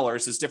in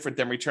dollars is different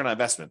than return on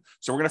investment.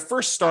 So we're going to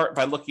first start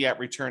by looking at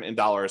return in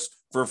dollars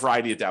for a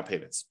variety of down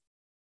payments.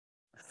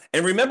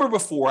 And remember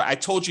before, I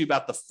told you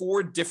about the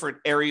 4 different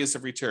areas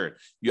of return.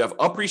 You have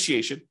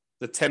appreciation,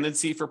 the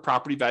tendency for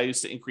property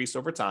values to increase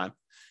over time.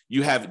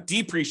 You have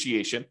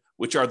depreciation,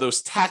 which are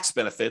those tax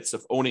benefits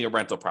of owning a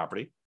rental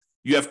property.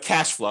 You have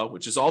cash flow,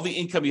 which is all the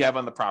income you have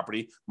on the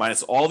property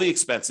minus all the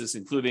expenses,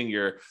 including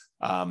your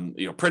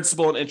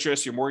principal and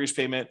interest, your mortgage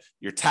payment,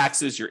 your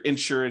taxes, your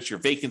insurance, your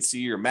vacancy,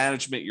 your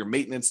management, your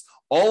maintenance.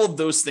 All of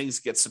those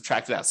things get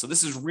subtracted out. So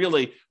this is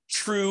really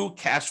true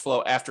cash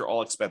flow after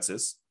all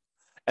expenses.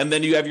 And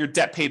then you have your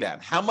debt pay down.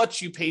 How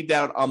much you paid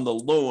down on the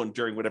loan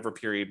during whatever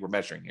period we're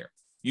measuring here,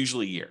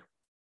 usually a year.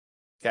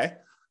 Okay,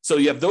 so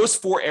you have those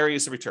 4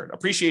 areas of return: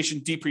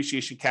 appreciation,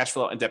 depreciation, cash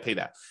flow, and debt pay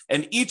down.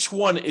 And each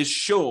one is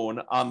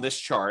shown on this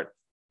chart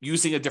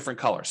using a different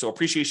color. So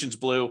appreciation is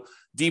blue,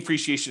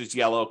 depreciation is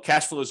yellow,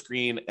 cash flow is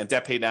green, and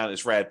debt pay down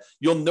is red.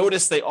 You'll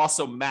notice they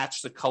also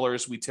match the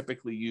colors we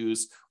typically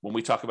use when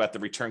we talk about the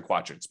return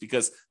quadrants,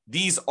 because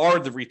these are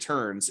the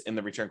returns in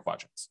the return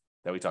quadrants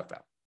that we talked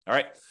about. All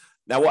right.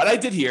 Now, what I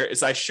did here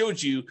is I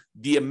showed you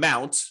the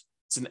amount.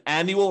 It's an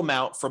annual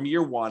amount from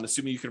year 1,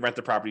 assuming you can rent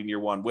the property in year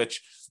 1,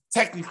 which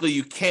technically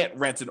you can't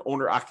rent an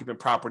owner-occupant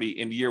property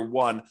in year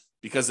 1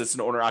 because it's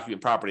an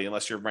owner-occupant property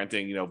unless you're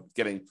renting,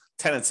 getting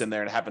tenants in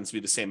there, and it happens to be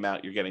the same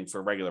amount you're getting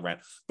for regular rent.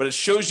 But it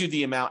shows you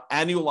the amount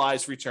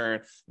annualized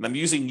return, and I'm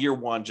using year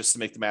 1 just to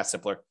make the math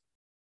simpler.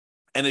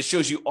 And it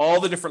shows you all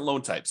the different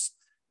loan types.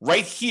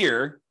 Right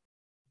here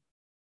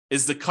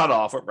is the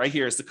cutoff. Right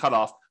here is the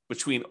cutoff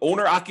between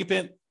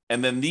owner-occupant,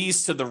 and then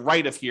these to the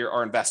right of here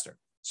are investor.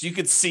 So you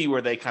could see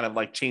where they kind of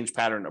like change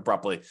pattern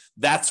abruptly.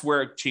 That's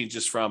where it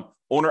changes from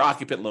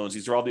owner-occupant loans.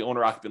 These are all the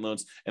owner-occupant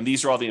loans, and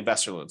these are all the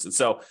investor loans. And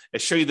so I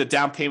show you the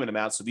down payment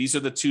amount. So these are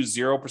the 2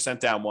 0%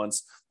 down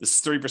ones. This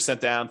is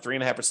 3% down,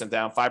 3.5%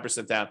 down,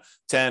 5% down,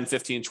 10,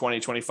 15, 20,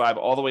 25,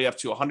 all the way up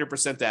to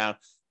 100% down.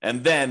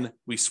 And then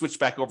we switch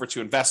back over to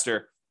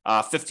investor,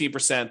 15%,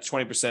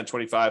 20%,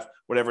 25,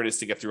 whatever it is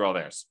to get through all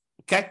theirs.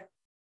 Okay?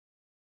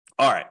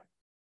 All right.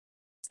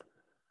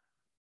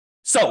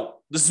 So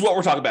this is what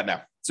we're talking about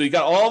now. So you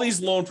got all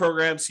these loan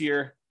programs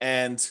here,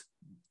 and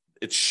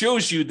it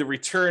shows you the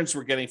returns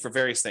we're getting for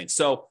various things.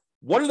 So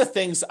one of the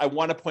things I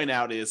want to point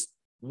out is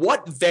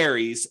what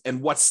varies and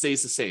what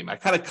stays the same. I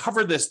kind of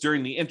covered this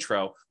during the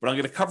intro, but I'm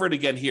going to cover it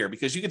again here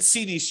because you can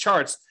see these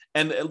charts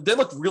and they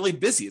look really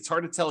busy. It's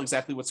hard to tell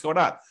exactly what's going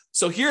on.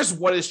 So here's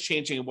what is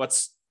changing and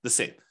what's the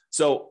same.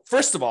 So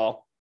first of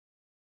all,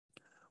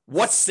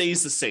 what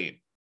stays the same?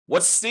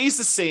 What stays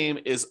the same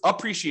is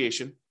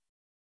appreciation.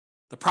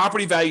 The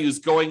property value is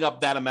going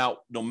up that amount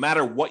no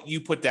matter what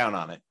you put down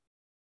on it.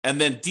 And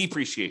then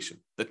depreciation.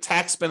 The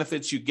tax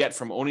benefits you get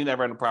from owning that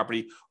rental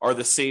property are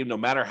the same no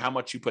matter how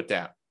much you put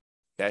down.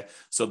 Okay,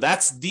 so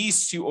that's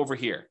these two over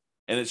here.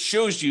 And it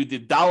shows you the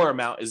dollar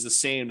amount is the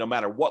same no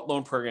matter what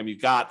loan program you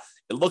got.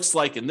 It looks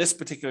like in this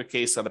particular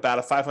case on about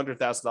a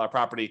 $500,000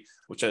 property,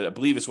 which I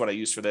believe is what I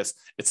use for this,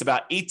 it's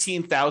about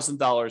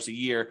 $18,000 a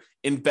year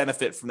in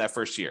benefit from that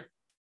first year.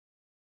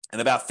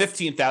 And about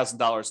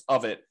 $15,000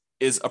 of it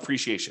is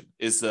appreciation,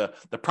 is the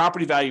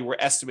property value we're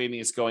estimating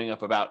is going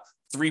up about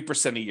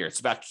 3% a year. It's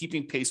about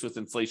keeping pace with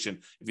inflation,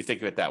 if you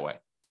think of it that way,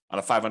 on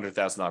a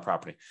 $500,000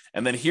 property.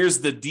 And then here's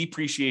the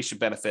depreciation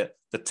benefit,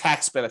 the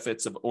tax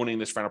benefits of owning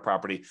this rental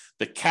property,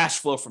 the cash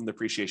flow from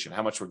depreciation,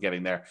 how much we're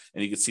getting there.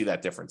 And you can see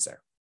that difference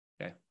there.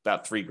 Okay,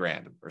 about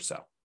 $3,000 or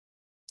so.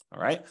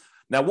 All right.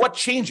 Now, what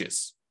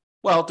changes?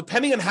 Well,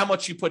 depending on how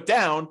much you put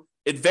down,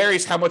 it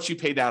varies how much you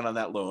pay down on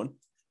that loan.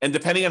 And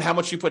depending on how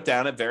much you put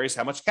down, it varies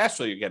how much cash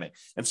flow you're getting.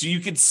 And so you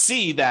can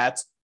see that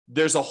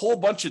there's a whole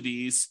bunch of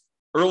these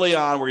early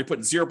on where you're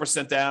putting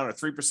 0% down or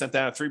 3%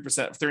 down or 3%,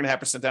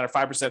 3.5% down or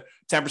 5%,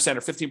 10%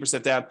 or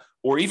 15% down,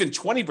 or even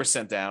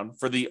 20% down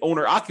for the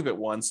owner occupant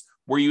ones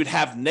where you would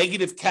have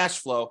negative cash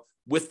flow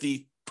with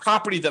the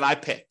property that I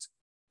picked.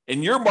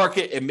 In your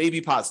market, it may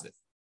be positive,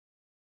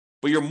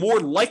 but you're more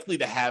likely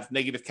to have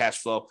negative cash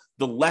flow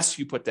the less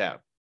you put down.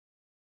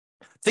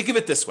 Think of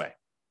it this way.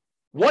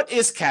 What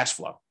is cash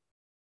flow?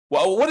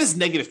 Well, what is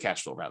negative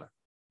cash flow, rather?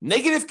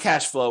 Negative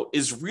cash flow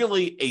is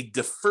really a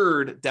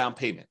deferred down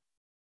payment.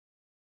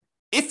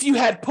 If you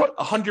had put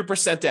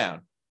 100%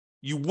 down,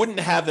 you wouldn't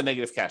have the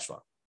negative cash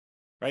flow,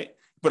 right?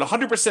 Put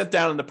 100%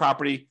 down in the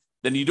property,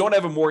 then you don't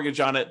have a mortgage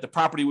on it, the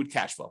property would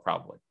cash flow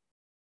probably.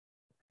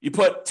 You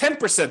put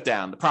 10%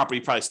 down, the property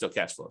probably still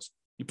cash flows.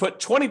 You put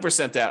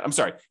 20% down,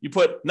 you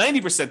put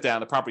 90% down,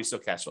 the property still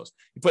cash flows.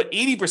 You put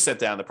 80%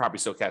 down, the property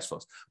still cash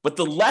flows. But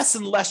the less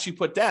and less you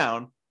put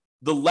down,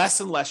 the less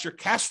and less your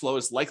cash flow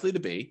is likely to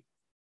be.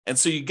 And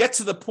so you get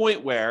to the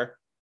point where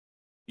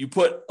you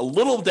put a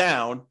little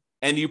down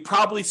and you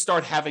probably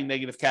start having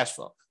negative cash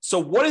flow. So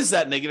what is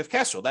that negative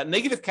cash flow? That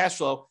negative cash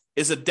flow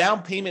is a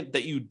down payment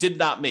that you did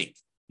not make.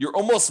 You're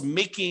almost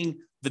making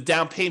the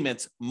down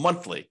payment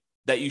monthly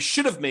that you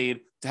should have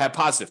made to have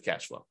positive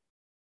cash flow.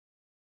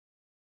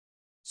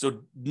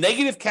 So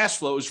negative cash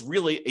flow is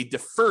really a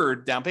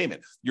deferred down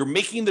payment. You're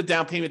making the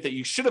down payment that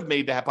you should have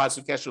made to have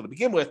positive cash flow to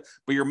begin with,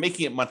 but you're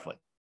making it monthly.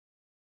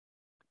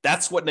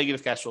 That's what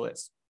negative cash flow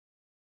is.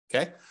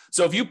 Okay.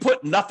 So if you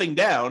put nothing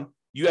down,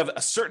 you have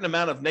a certain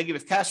amount of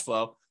negative cash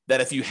flow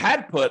that if you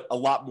had put a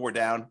lot more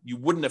down, you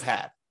wouldn't have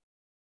had.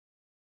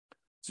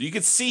 So you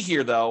can see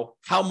here, though,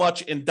 how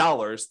much in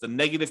dollars the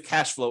negative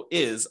cash flow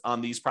is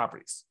on these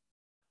properties.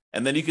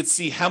 And then you can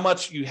see how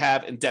much you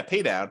have in debt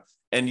pay down.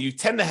 And you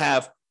tend to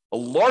have a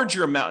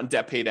larger amount in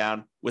debt pay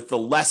down with the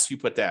less you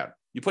put down.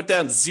 You put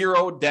down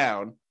zero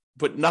down,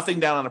 put nothing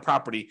down on a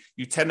property,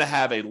 you tend to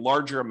have a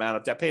larger amount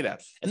of debt pay down.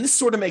 And this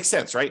sort of makes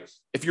sense, right?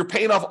 If you're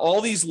paying off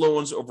all these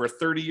loans over a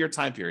 30-year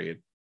time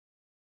period,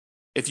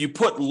 if you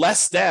put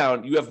less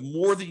down, you have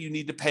more that you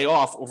need to pay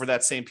off over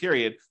that same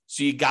period.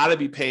 So you got to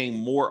be paying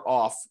more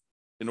off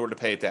in order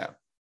to pay it down.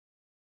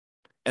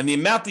 And the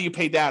amount that you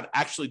pay down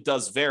actually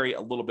does vary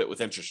a little bit with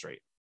interest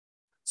rate.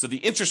 So the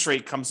interest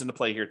rate comes into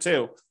play here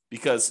too,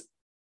 because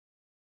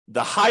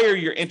the higher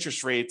your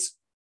interest rates,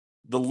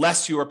 the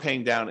less you are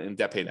paying down in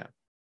debt pay down.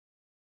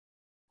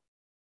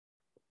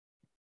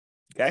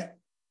 Okay.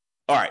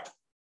 All right.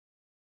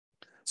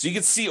 So you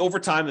can see over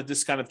time that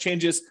this kind of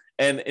changes.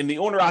 And in the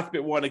owner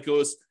occupant one, it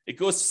goes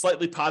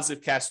slightly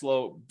positive cash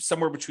flow,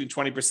 somewhere between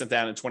 20%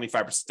 down and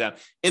 25% down.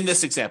 In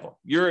this example,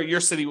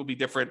 your city will be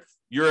different.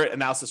 Your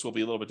analysis will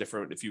be a little bit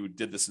different if you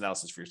did this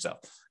analysis for yourself.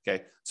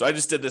 Okay. So I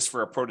just did this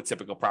for a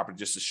prototypical property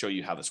just to show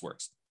you how this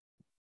works.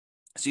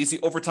 So you see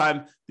over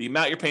time, the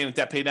amount you're paying in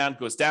debt pay down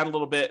goes down a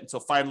little bit until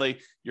finally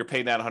you're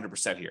paying down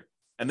 100% here.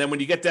 And then when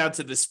you get down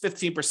to this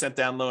 15%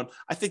 down loan,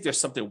 I think there's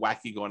something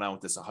wacky going on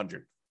with this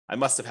 100. I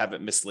must have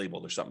it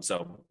mislabeled or something.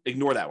 So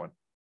ignore that one.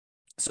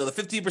 So the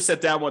 15%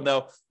 down one,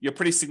 though, you're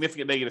pretty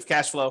significant negative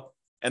cash flow.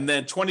 And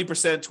then 20%,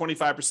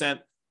 25%,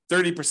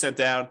 30%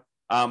 down.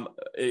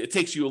 It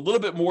takes you a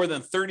little bit more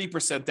than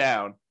 30%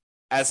 down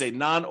as a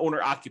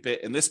non-owner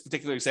occupant in this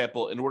particular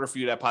example in order for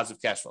you to have positive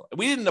cash flow. And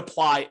we didn't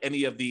apply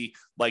any of the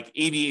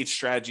 88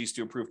 strategies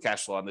to improve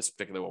cash flow on this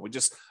particular one. We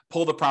just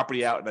pulled the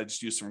property out and I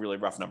just used some really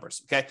rough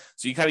numbers. Okay.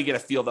 So you kind of get a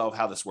feel though of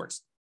how this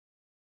works.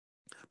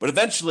 But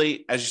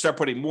eventually, as you start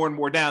putting more and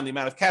more down, the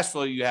amount of cash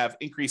flow you have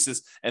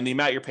increases and the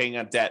amount you're paying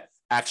on debt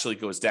actually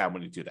goes down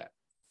when you do that.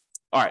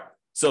 All right.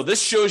 So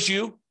this shows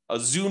you a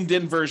zoomed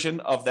in version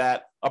of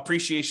that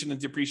appreciation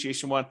and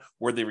depreciation one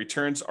where the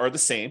returns are the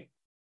same.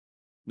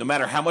 No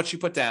matter how much you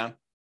put down,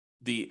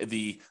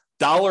 the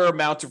dollar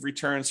amount of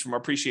returns from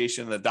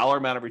appreciation and the dollar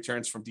amount of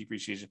returns from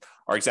depreciation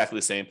are exactly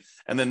the same.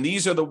 And then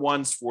these are the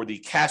ones for the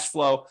cash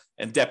flow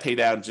and debt pay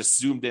down, just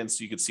zoomed in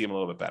so you can see them a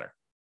little bit better.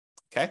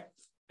 Okay.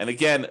 And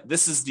again,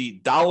 this is the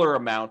dollar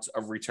amount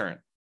of return.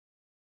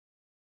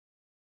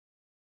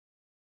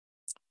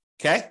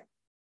 Okay.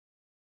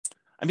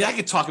 I mean, I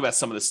could talk about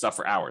some of this stuff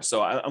for hours.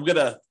 So I'm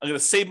gonna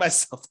save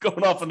myself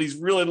going off on these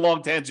really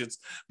long tangents,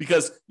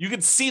 because you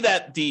can see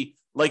that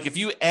like if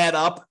you add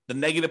up the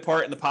negative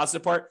part and the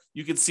positive part,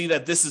 you can see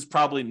that this is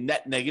probably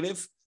net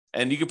negative.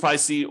 And you can probably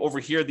see over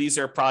here, these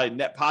are probably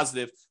net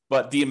positive,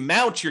 but the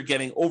amount you're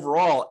getting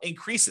overall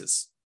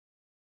increases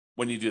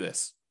when you do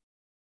this.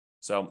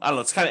 So I don't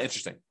know, it's kind of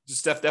interesting.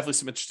 Just definitely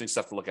some interesting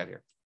stuff to look at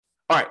here.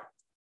 All right.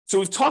 So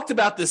we've talked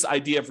about this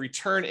idea of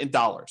return in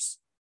dollars.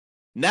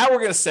 Now we're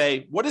going to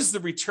say, what is the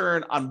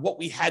return on what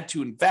we had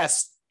to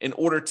invest in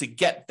order to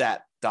get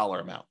that dollar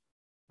amount,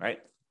 right?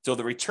 So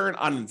the return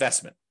on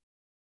investment.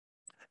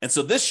 And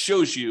so this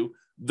shows you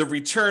the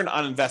return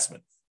on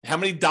investment. How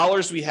many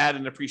dollars we had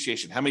in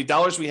appreciation, how many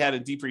dollars we had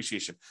in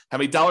depreciation, how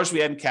many dollars we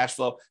had in cash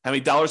flow, how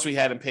many dollars we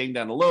had in paying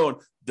down a loan,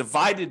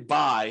 divided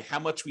by how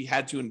much we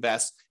had to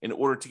invest in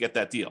order to get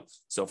that deal.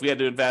 So if we had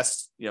to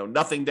invest,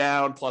 nothing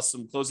down plus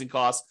some closing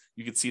costs,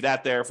 you could see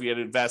that there. If we had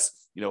to invest,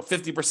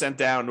 50%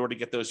 down in order to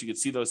get those, you could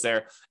see those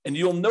there. And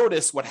you'll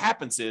notice what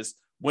happens is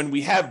when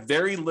we have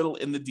very little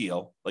in the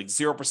deal, like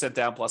 0%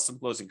 down plus some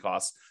closing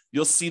costs,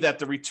 you'll see that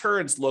the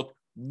returns look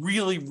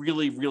really,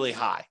 really, really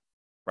high,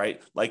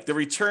 right? Like the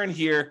return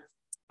here,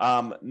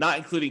 not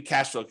including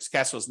cash flow, because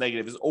cash flow is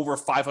negative, is over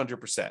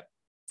 500%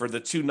 for the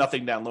two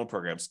nothing down loan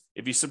programs.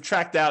 If you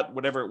subtract out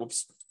whatever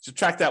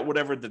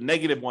the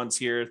negative ones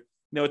here,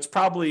 it's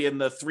probably in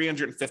the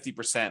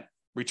 350%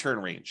 return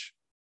range.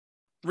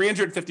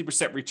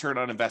 350% return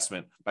on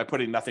investment by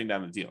putting nothing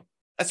down the deal.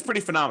 That's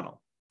pretty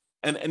phenomenal.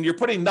 And you're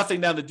putting nothing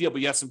down the deal,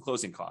 but you have some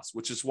closing costs,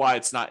 which is why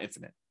it's not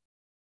infinite.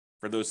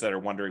 For those that are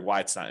wondering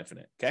why it's not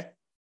infinite, okay?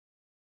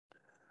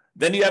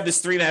 Then you have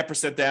this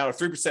 3.5% down, or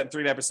 3% and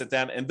 3.5%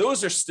 down, and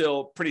those are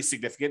still pretty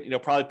significant,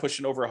 probably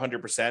pushing over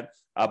 100%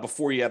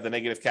 before you have the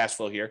negative cash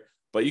flow here.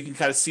 But you can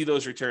kind of see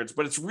those returns,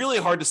 but it's really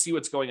hard to see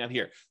what's going on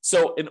here.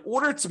 So in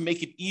order to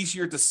make it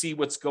easier to see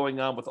what's going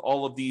on with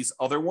all of these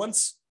other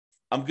ones,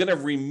 I'm going to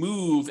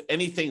remove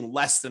anything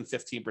less than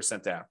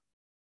 15% down.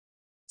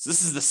 So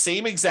this is the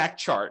same exact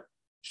chart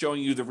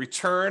showing you the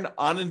return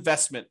on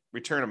investment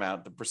return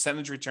amount, the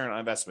percentage return on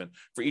investment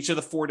for each of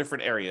the four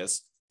different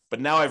areas. But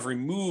now I've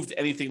removed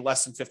anything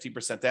less than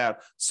 50% down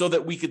so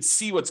that we could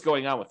see what's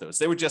going on with those.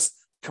 They were just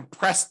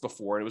compressed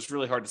before, and it was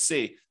really hard to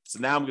see. So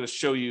now I'm going to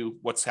show you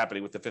what's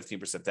happening with the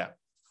 15% down.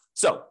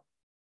 So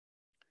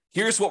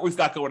here's what we've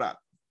got going on.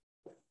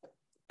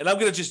 And I'm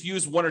going to just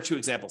use one or two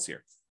examples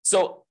here.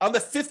 So on the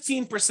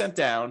 15%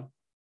 down,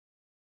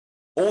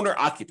 owner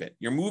occupant,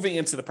 you're moving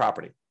into the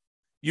property.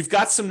 You've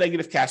got some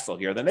negative cash flow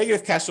here. The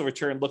negative cash flow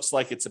return looks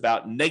like it's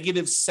about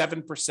negative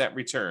 7%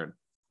 return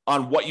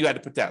on what you had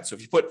to put down. So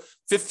if you put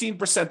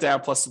 15%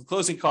 down plus some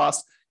closing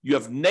costs, you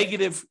have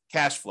negative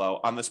cash flow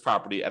on this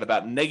property at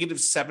about negative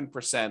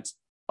 7%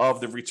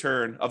 of the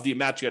return of the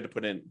amount you had to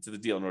put into the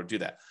deal in order to do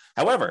that.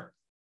 However,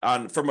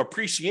 from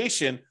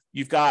appreciation,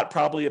 you've got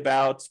probably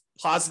about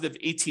positive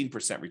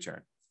 18%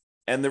 return.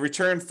 And the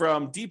return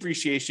from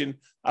depreciation,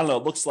 I don't know,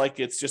 it looks like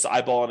it's just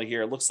eyeballing it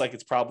here. It looks like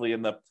it's probably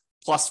in the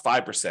plus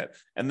 5%.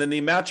 And then the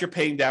amount you're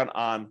paying down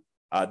on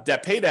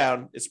debt pay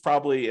down is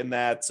probably in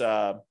that,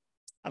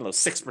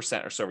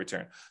 6% or so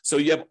return. So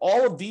you have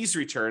all of these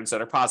returns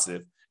that are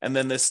positive, and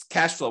then this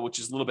cash flow, which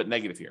is a little bit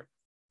negative here.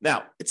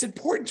 Now, it's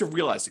important to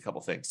realize a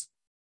couple things.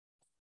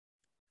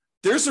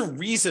 There's a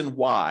reason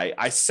why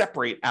I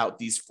separate out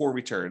these four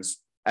returns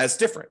as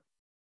different,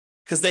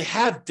 because they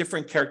have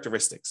different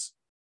characteristics.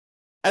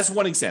 As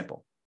one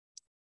example,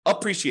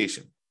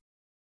 appreciation.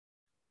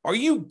 Are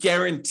you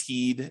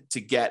guaranteed to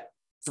get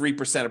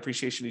 3%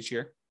 appreciation each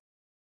year?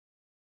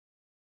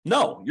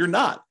 No, you're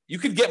not. You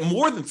could get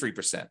more than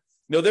 3%.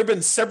 There have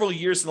been several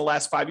years in the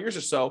last 5 years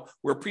or so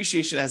where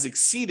appreciation has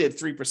exceeded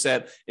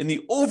 3% in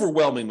the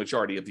overwhelming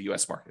majority of the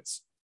US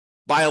markets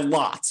by a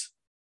lot,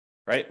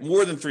 right?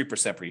 More than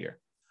 3% per year.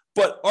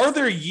 But are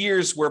there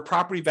years where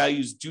property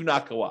values do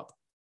not go up?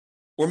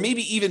 Or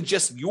maybe even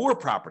just your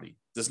property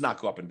does not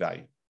go up in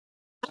value?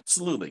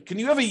 Absolutely. Can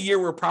you have a year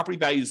where property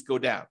values go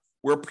down,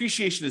 where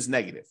appreciation is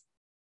negative?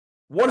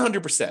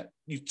 100%.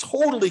 You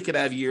totally can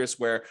have years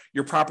where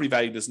your property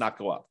value does not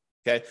go up.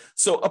 Okay.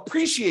 So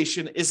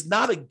appreciation is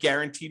not a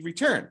guaranteed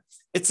return.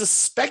 It's a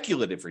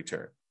speculative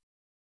return,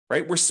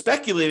 right? We're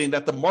speculating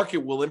that the market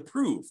will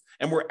improve,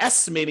 and we're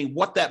estimating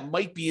what that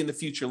might be in the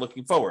future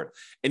looking forward.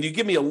 And you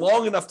give me a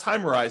long enough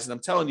time horizon, I'm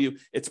telling you,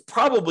 it's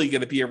probably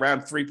going to be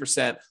around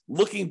 3%,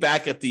 looking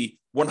back at the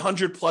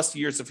 100 plus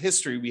years of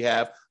history we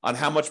have on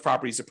how much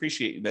properties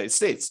appreciate in the United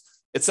States.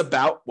 It's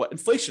about what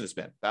inflation has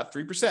been, about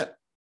 3%.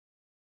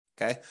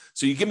 Okay.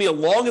 So you give me a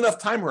long enough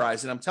time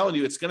horizon, I'm telling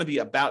you, it's going to be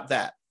about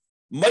that.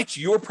 Might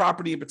your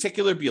property in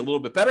particular be a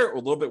little bit better or a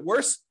little bit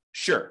worse?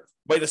 Sure.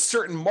 Might a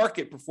certain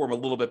market perform a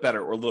little bit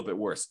better or a little bit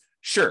worse?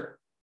 Sure.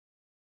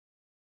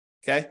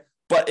 Okay.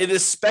 but it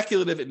is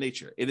speculative in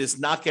nature. It is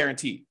not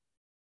guaranteed.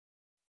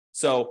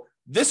 So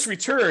this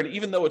return,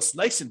 even though it's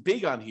nice and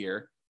big on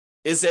here,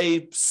 is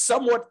a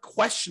somewhat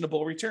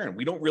questionable return.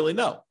 We don't really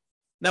know.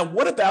 Now,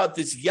 what about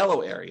this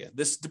yellow area,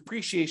 this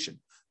depreciation,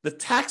 the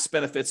tax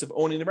benefits of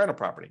owning the rental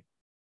property?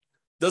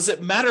 Does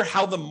it matter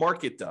how the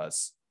market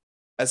does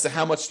as to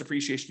how much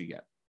depreciation you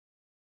get?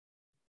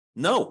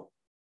 No,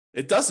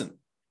 it doesn't.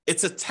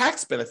 It's a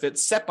tax benefit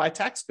set by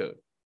tax code.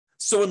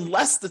 So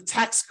unless the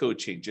tax code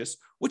changes,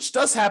 which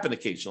does happen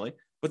occasionally,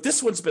 but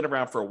this one's been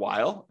around for a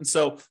while. And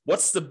so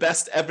what's the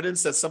best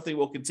evidence that something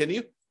will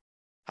continue?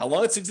 How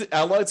long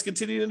it's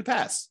continued in the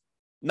past.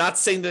 Not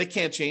saying that it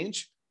can't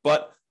change,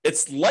 but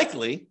it's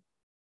likely,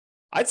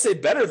 I'd say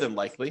better than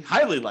likely,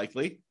 highly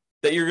likely,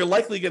 that you're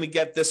likely going to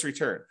get this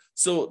return.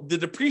 So the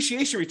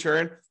depreciation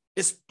return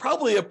is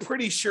probably a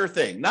pretty sure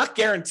thing. Not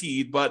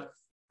guaranteed, but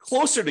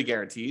closer to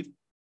guaranteed.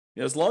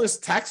 As long as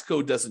tax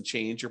code doesn't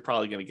change, you're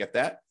probably going to get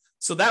that.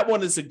 So that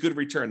one is a good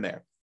return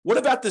there. What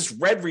about this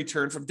red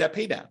return from debt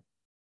paydown?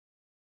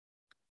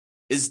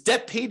 Is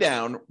debt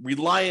paydown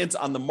reliant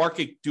on the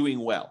market doing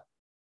well?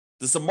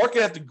 Does the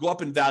market have to go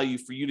up in value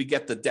for you to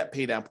get the debt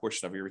paydown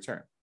portion of your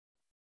return?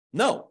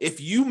 No. If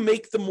you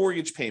make the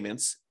mortgage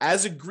payments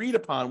as agreed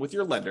upon with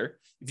your lender,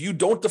 if you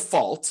don't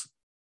default,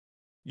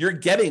 you're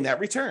getting that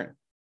return.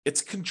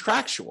 It's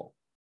contractual.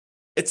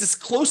 It's as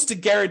close to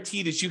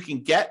guaranteed as you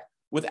can get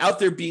without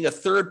there being a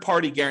third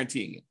party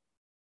guaranteeing it,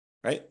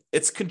 right?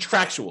 It's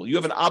contractual. You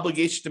have an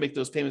obligation to make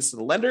those payments to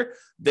the lender.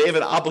 They have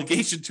an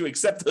obligation to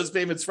accept those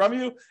payments from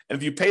you. And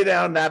if you pay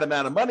down that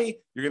amount of money,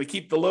 you're going to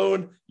keep the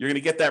loan. You're going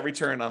to get that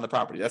return on the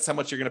property. That's how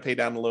much you're going to pay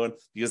down the loan,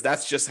 because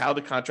that's just how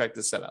the contract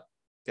is set up.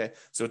 Okay.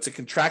 So it's a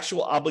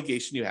contractual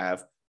obligation you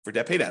have for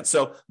debt paydown.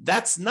 So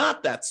that's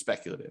not that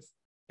speculative.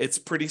 It's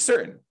pretty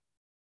certain.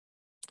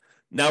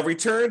 Now,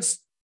 returns,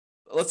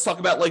 let's talk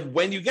about like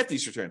when you get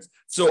these returns.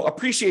 So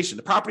appreciation,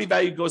 the property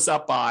value goes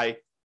up by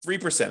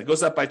 3%. It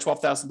goes up by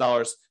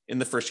 $12,000 in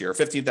the first year, or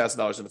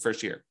 $15,000 in the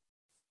first year.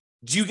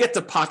 Do you get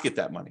to pocket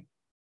that money?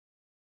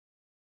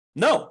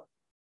 No.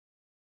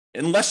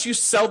 Unless you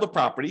sell the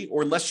property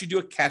or unless you do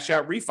a cash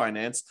out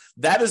refinance,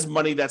 that is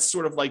money that's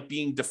sort of like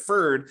being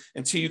deferred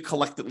until you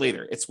collect it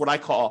later. It's what I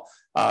call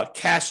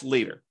cash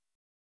later.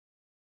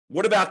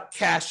 What about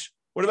cash?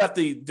 What about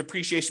the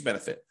depreciation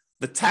benefit?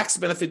 The tax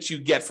benefits you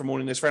get from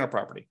owning this rental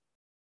property.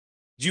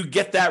 Do you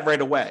get that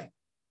right away?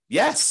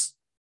 Yes,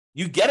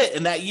 you get it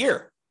in that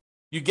year.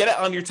 You get it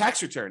on your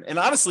tax return. And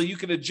honestly, you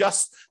can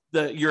adjust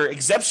your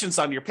exemptions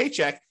on your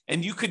paycheck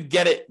and you could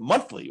get it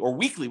monthly or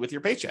weekly with your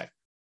paycheck.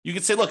 You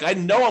could say, look, I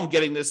know I'm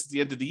getting this at the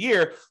end of the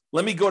year.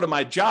 Let me go to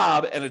my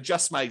job and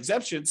adjust my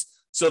exemptions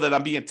so that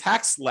I'm being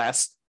taxed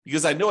less,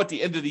 because I know at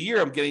the end of the year,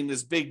 I'm getting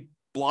this big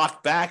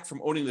block back from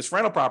owning this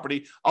rental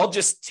property. I'll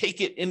just take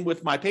it in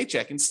with my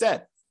paycheck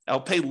instead.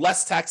 I'll pay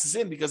less taxes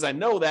in because I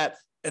know that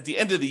at the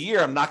end of the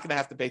year, I'm not going to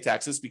have to pay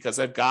taxes because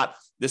I've got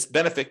this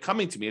benefit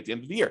coming to me at the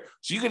end of the year.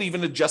 So you can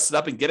even adjust it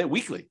up and get it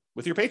weekly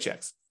with your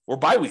paychecks, or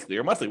biweekly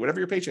or monthly, whatever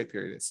your paycheck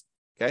period is.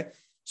 Okay.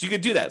 So you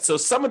could do that. So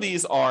some of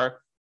these are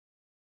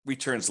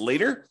returns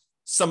later.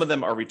 Some of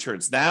them are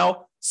returns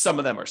now. Some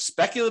of them are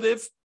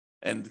speculative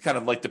and kind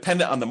of like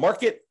dependent on the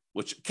market,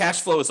 which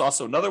cash flow is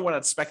also another one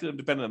that's speculative,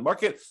 dependent on the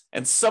market.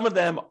 And some of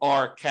them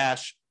are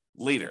cash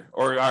later,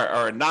 or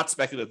are not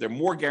speculative. They're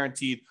more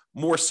guaranteed,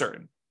 more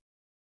certain.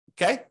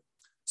 Okay.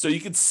 So you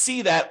can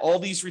see that all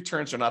these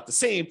returns are not the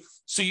same.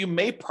 So you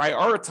may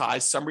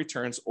prioritize some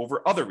returns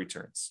over other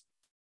returns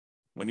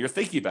when you're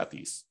thinking about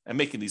these and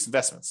making these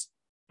investments.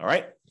 All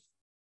right.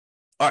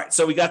 All right.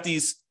 So we got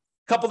these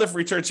couple different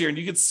returns here, and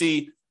you can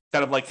see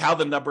kind of like how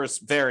the numbers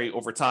vary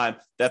over time,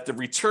 that the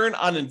return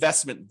on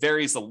investment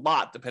varies a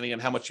lot depending on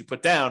how much you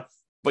put down,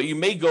 but you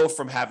may go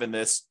from having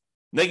this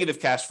negative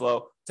cash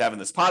flow to having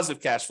this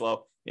positive cash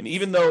flow. And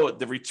even though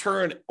the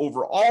return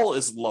overall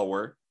is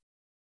lower,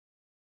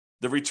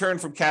 the return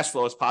from cash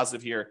flow is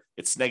positive here,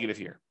 it's negative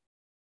here,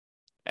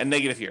 and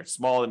negative here,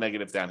 small and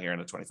negative down here,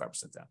 and a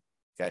 25% down.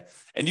 Okay.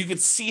 And you can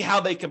see how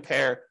they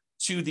compare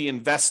to the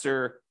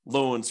investor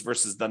loans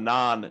versus the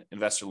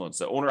non-investor loans,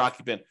 the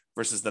owner-occupant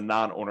versus the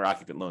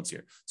non-owner-occupant loans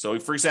here. So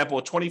for example,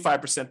 a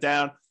 25%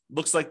 down,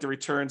 looks like the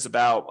return's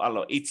about,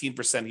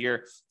 18%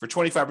 here. For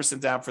 25%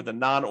 down for the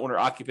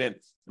non-owner-occupant,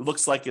 it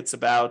looks like it's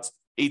about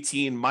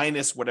 18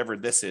 minus whatever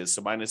this is.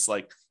 So minus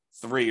like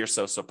 3 or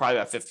so. So probably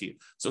about 15.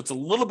 So it's a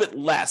little bit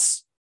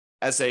less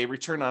as a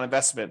return on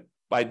investment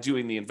by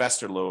doing the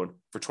investor loan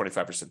for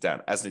 25%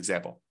 down as an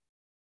example.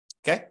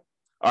 Okay.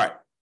 All right.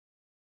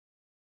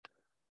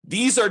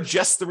 These are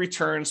just the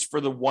returns for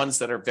the ones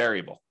that are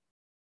variable.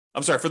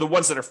 I'm sorry, for the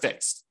ones that are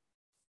fixed.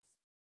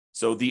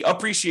 So the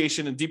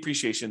appreciation and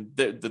depreciation,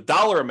 the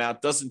dollar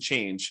amount doesn't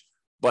change,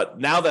 but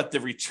now that the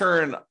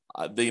return,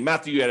 the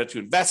amount that you had to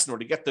invest in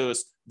order to get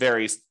those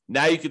varies,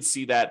 now you can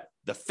see that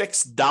the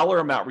fixed dollar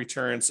amount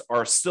returns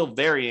are still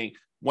varying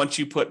once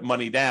you put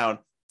money down,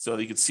 so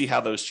that you can see how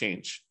those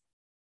change,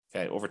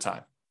 okay, over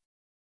time.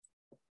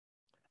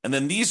 And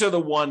then these are the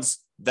ones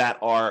that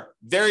are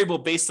variable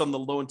based on the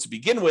loan to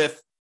begin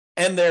with,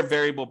 and they're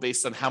variable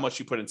based on how much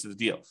you put into the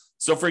deal.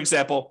 So for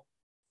example,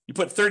 You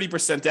put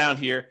 30% down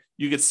here,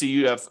 you can see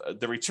you have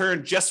the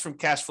return just from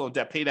cash flow and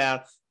debt pay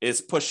down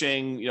is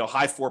pushing,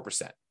 high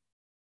 4%.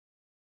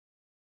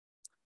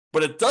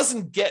 But it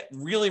doesn't get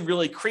really,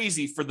 really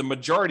crazy for the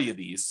majority of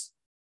these,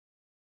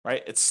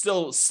 right? It's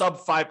still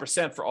sub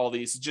 5% for all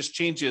these. It just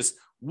changes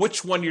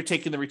which one you're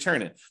taking the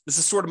return in. This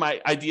is sort of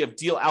my idea of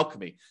deal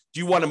alchemy. Do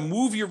you want to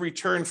move your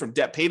return from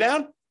debt pay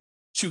down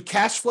to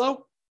cash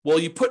flow? Well,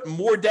 you put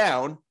more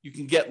down, you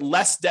can get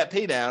less debt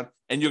pay down,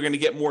 and you're going to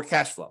get more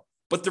cash flow.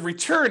 But the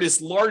return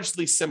is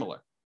largely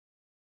similar,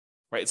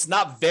 right? It's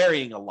not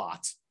varying a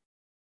lot.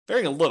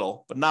 Varying a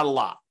little, but not a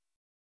lot.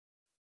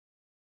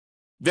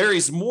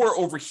 Varies more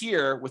over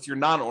here with your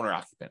non-owner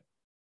occupant.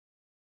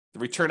 The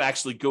return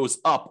actually goes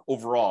up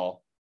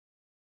overall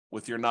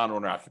with your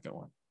non-owner occupant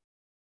one.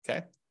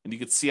 Okay? And you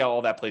can see how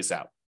all that plays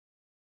out.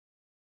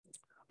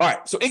 All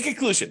right, so in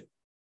conclusion,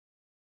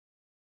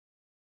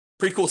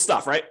 pretty cool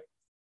stuff, right?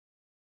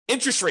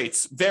 Interest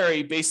rates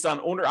vary based on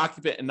owner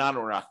occupant and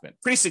non-owner occupant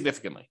pretty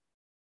significantly.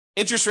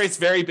 Interest rates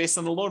vary based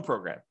on the loan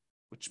program,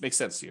 which makes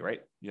sense to you,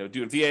 right?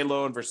 Doing VA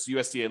loan versus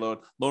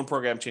USDA loan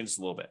program changes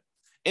a little bit.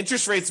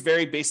 Interest rates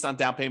vary based on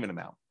down payment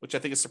amount, which I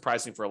think is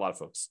surprising for a lot of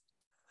folks.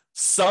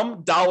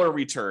 Some dollar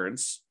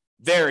returns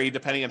vary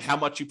depending on how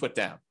much you put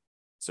down.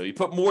 So you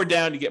put more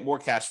down, you get more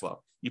cash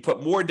flow. You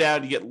put more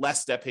down, you get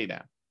less debt pay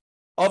down.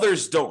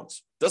 Others don't.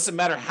 Doesn't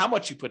matter how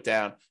much you put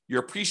down,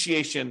 your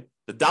appreciation,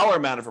 the dollar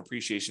amount of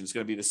appreciation is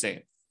going to be the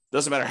same.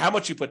 Doesn't matter how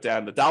much you put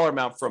down, the dollar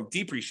amount from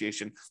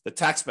depreciation, the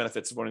tax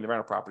benefits of owning the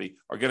rental property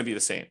are going to be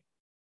the same.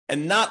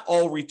 And not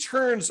all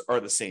returns are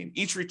the same.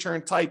 Each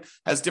return type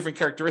has different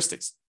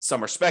characteristics.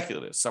 Some are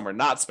speculative, some are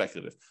not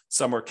speculative.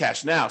 Some are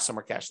cash now, some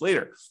are cash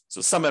later.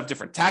 So some have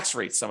different tax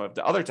rates, some have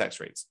the other tax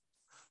rates.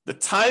 The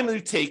time you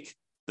take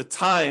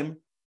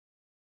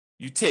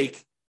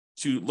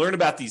to learn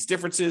about these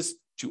differences,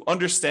 to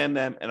understand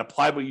them and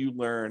apply what you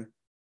learn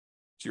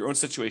to your own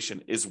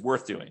situation is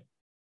worth doing.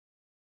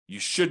 You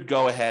should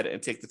go ahead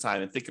and take the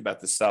time and think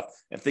about this stuff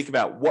and think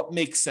about what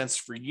makes sense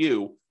for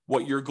you,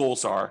 what your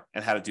goals are,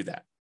 and how to do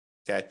that.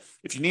 Okay.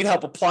 If you need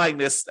help applying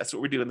this, that's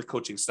what we're doing in the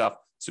coaching stuff.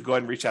 So go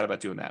ahead and reach out about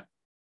doing that.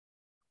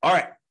 All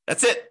right.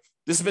 That's it.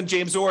 This has been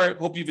James Orr.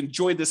 Hope you've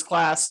enjoyed this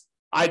class.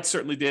 I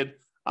certainly did.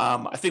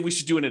 I think we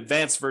should do an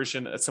advanced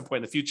version at some point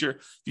in the future.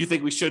 If you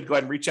think we should, go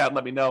ahead and reach out and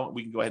let me know.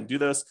 We can go ahead and do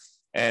those.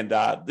 And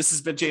this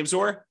has been James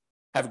Orr.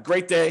 Have a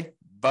great day.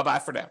 Bye-bye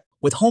for now.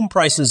 With home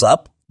prices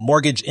up,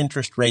 mortgage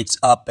interest rates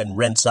up, and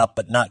rents up,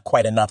 but not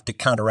quite enough to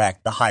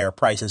counteract the higher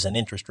prices and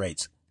interest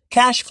rates,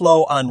 cash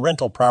flow on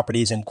rental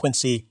properties in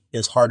Quincy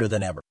is harder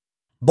than ever.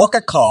 Book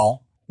a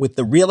call with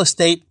the Real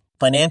Estate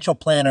Financial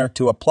Planner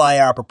to apply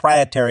our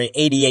proprietary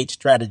 88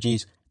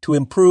 strategies to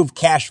improve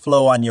cash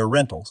flow on your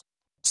rentals.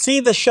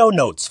 See the show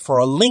notes for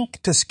a link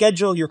to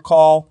schedule your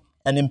call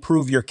and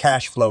improve your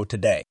cash flow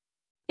today.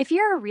 If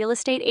you're a real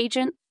estate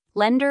agent,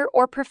 lender,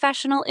 or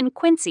professional in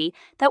Quincy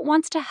that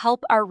wants to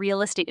help our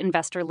real estate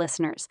investor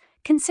listeners,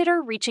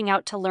 consider reaching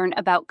out to learn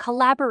about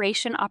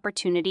collaboration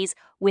opportunities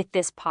with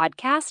this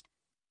podcast.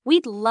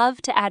 We'd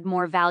love to add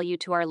more value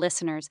to our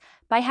listeners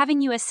by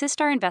having you assist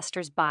our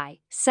investors buy,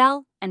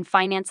 sell, and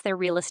finance their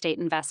real estate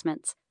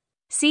investments.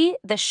 See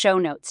the show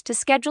notes to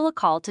schedule a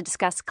call to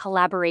discuss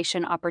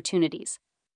collaboration opportunities.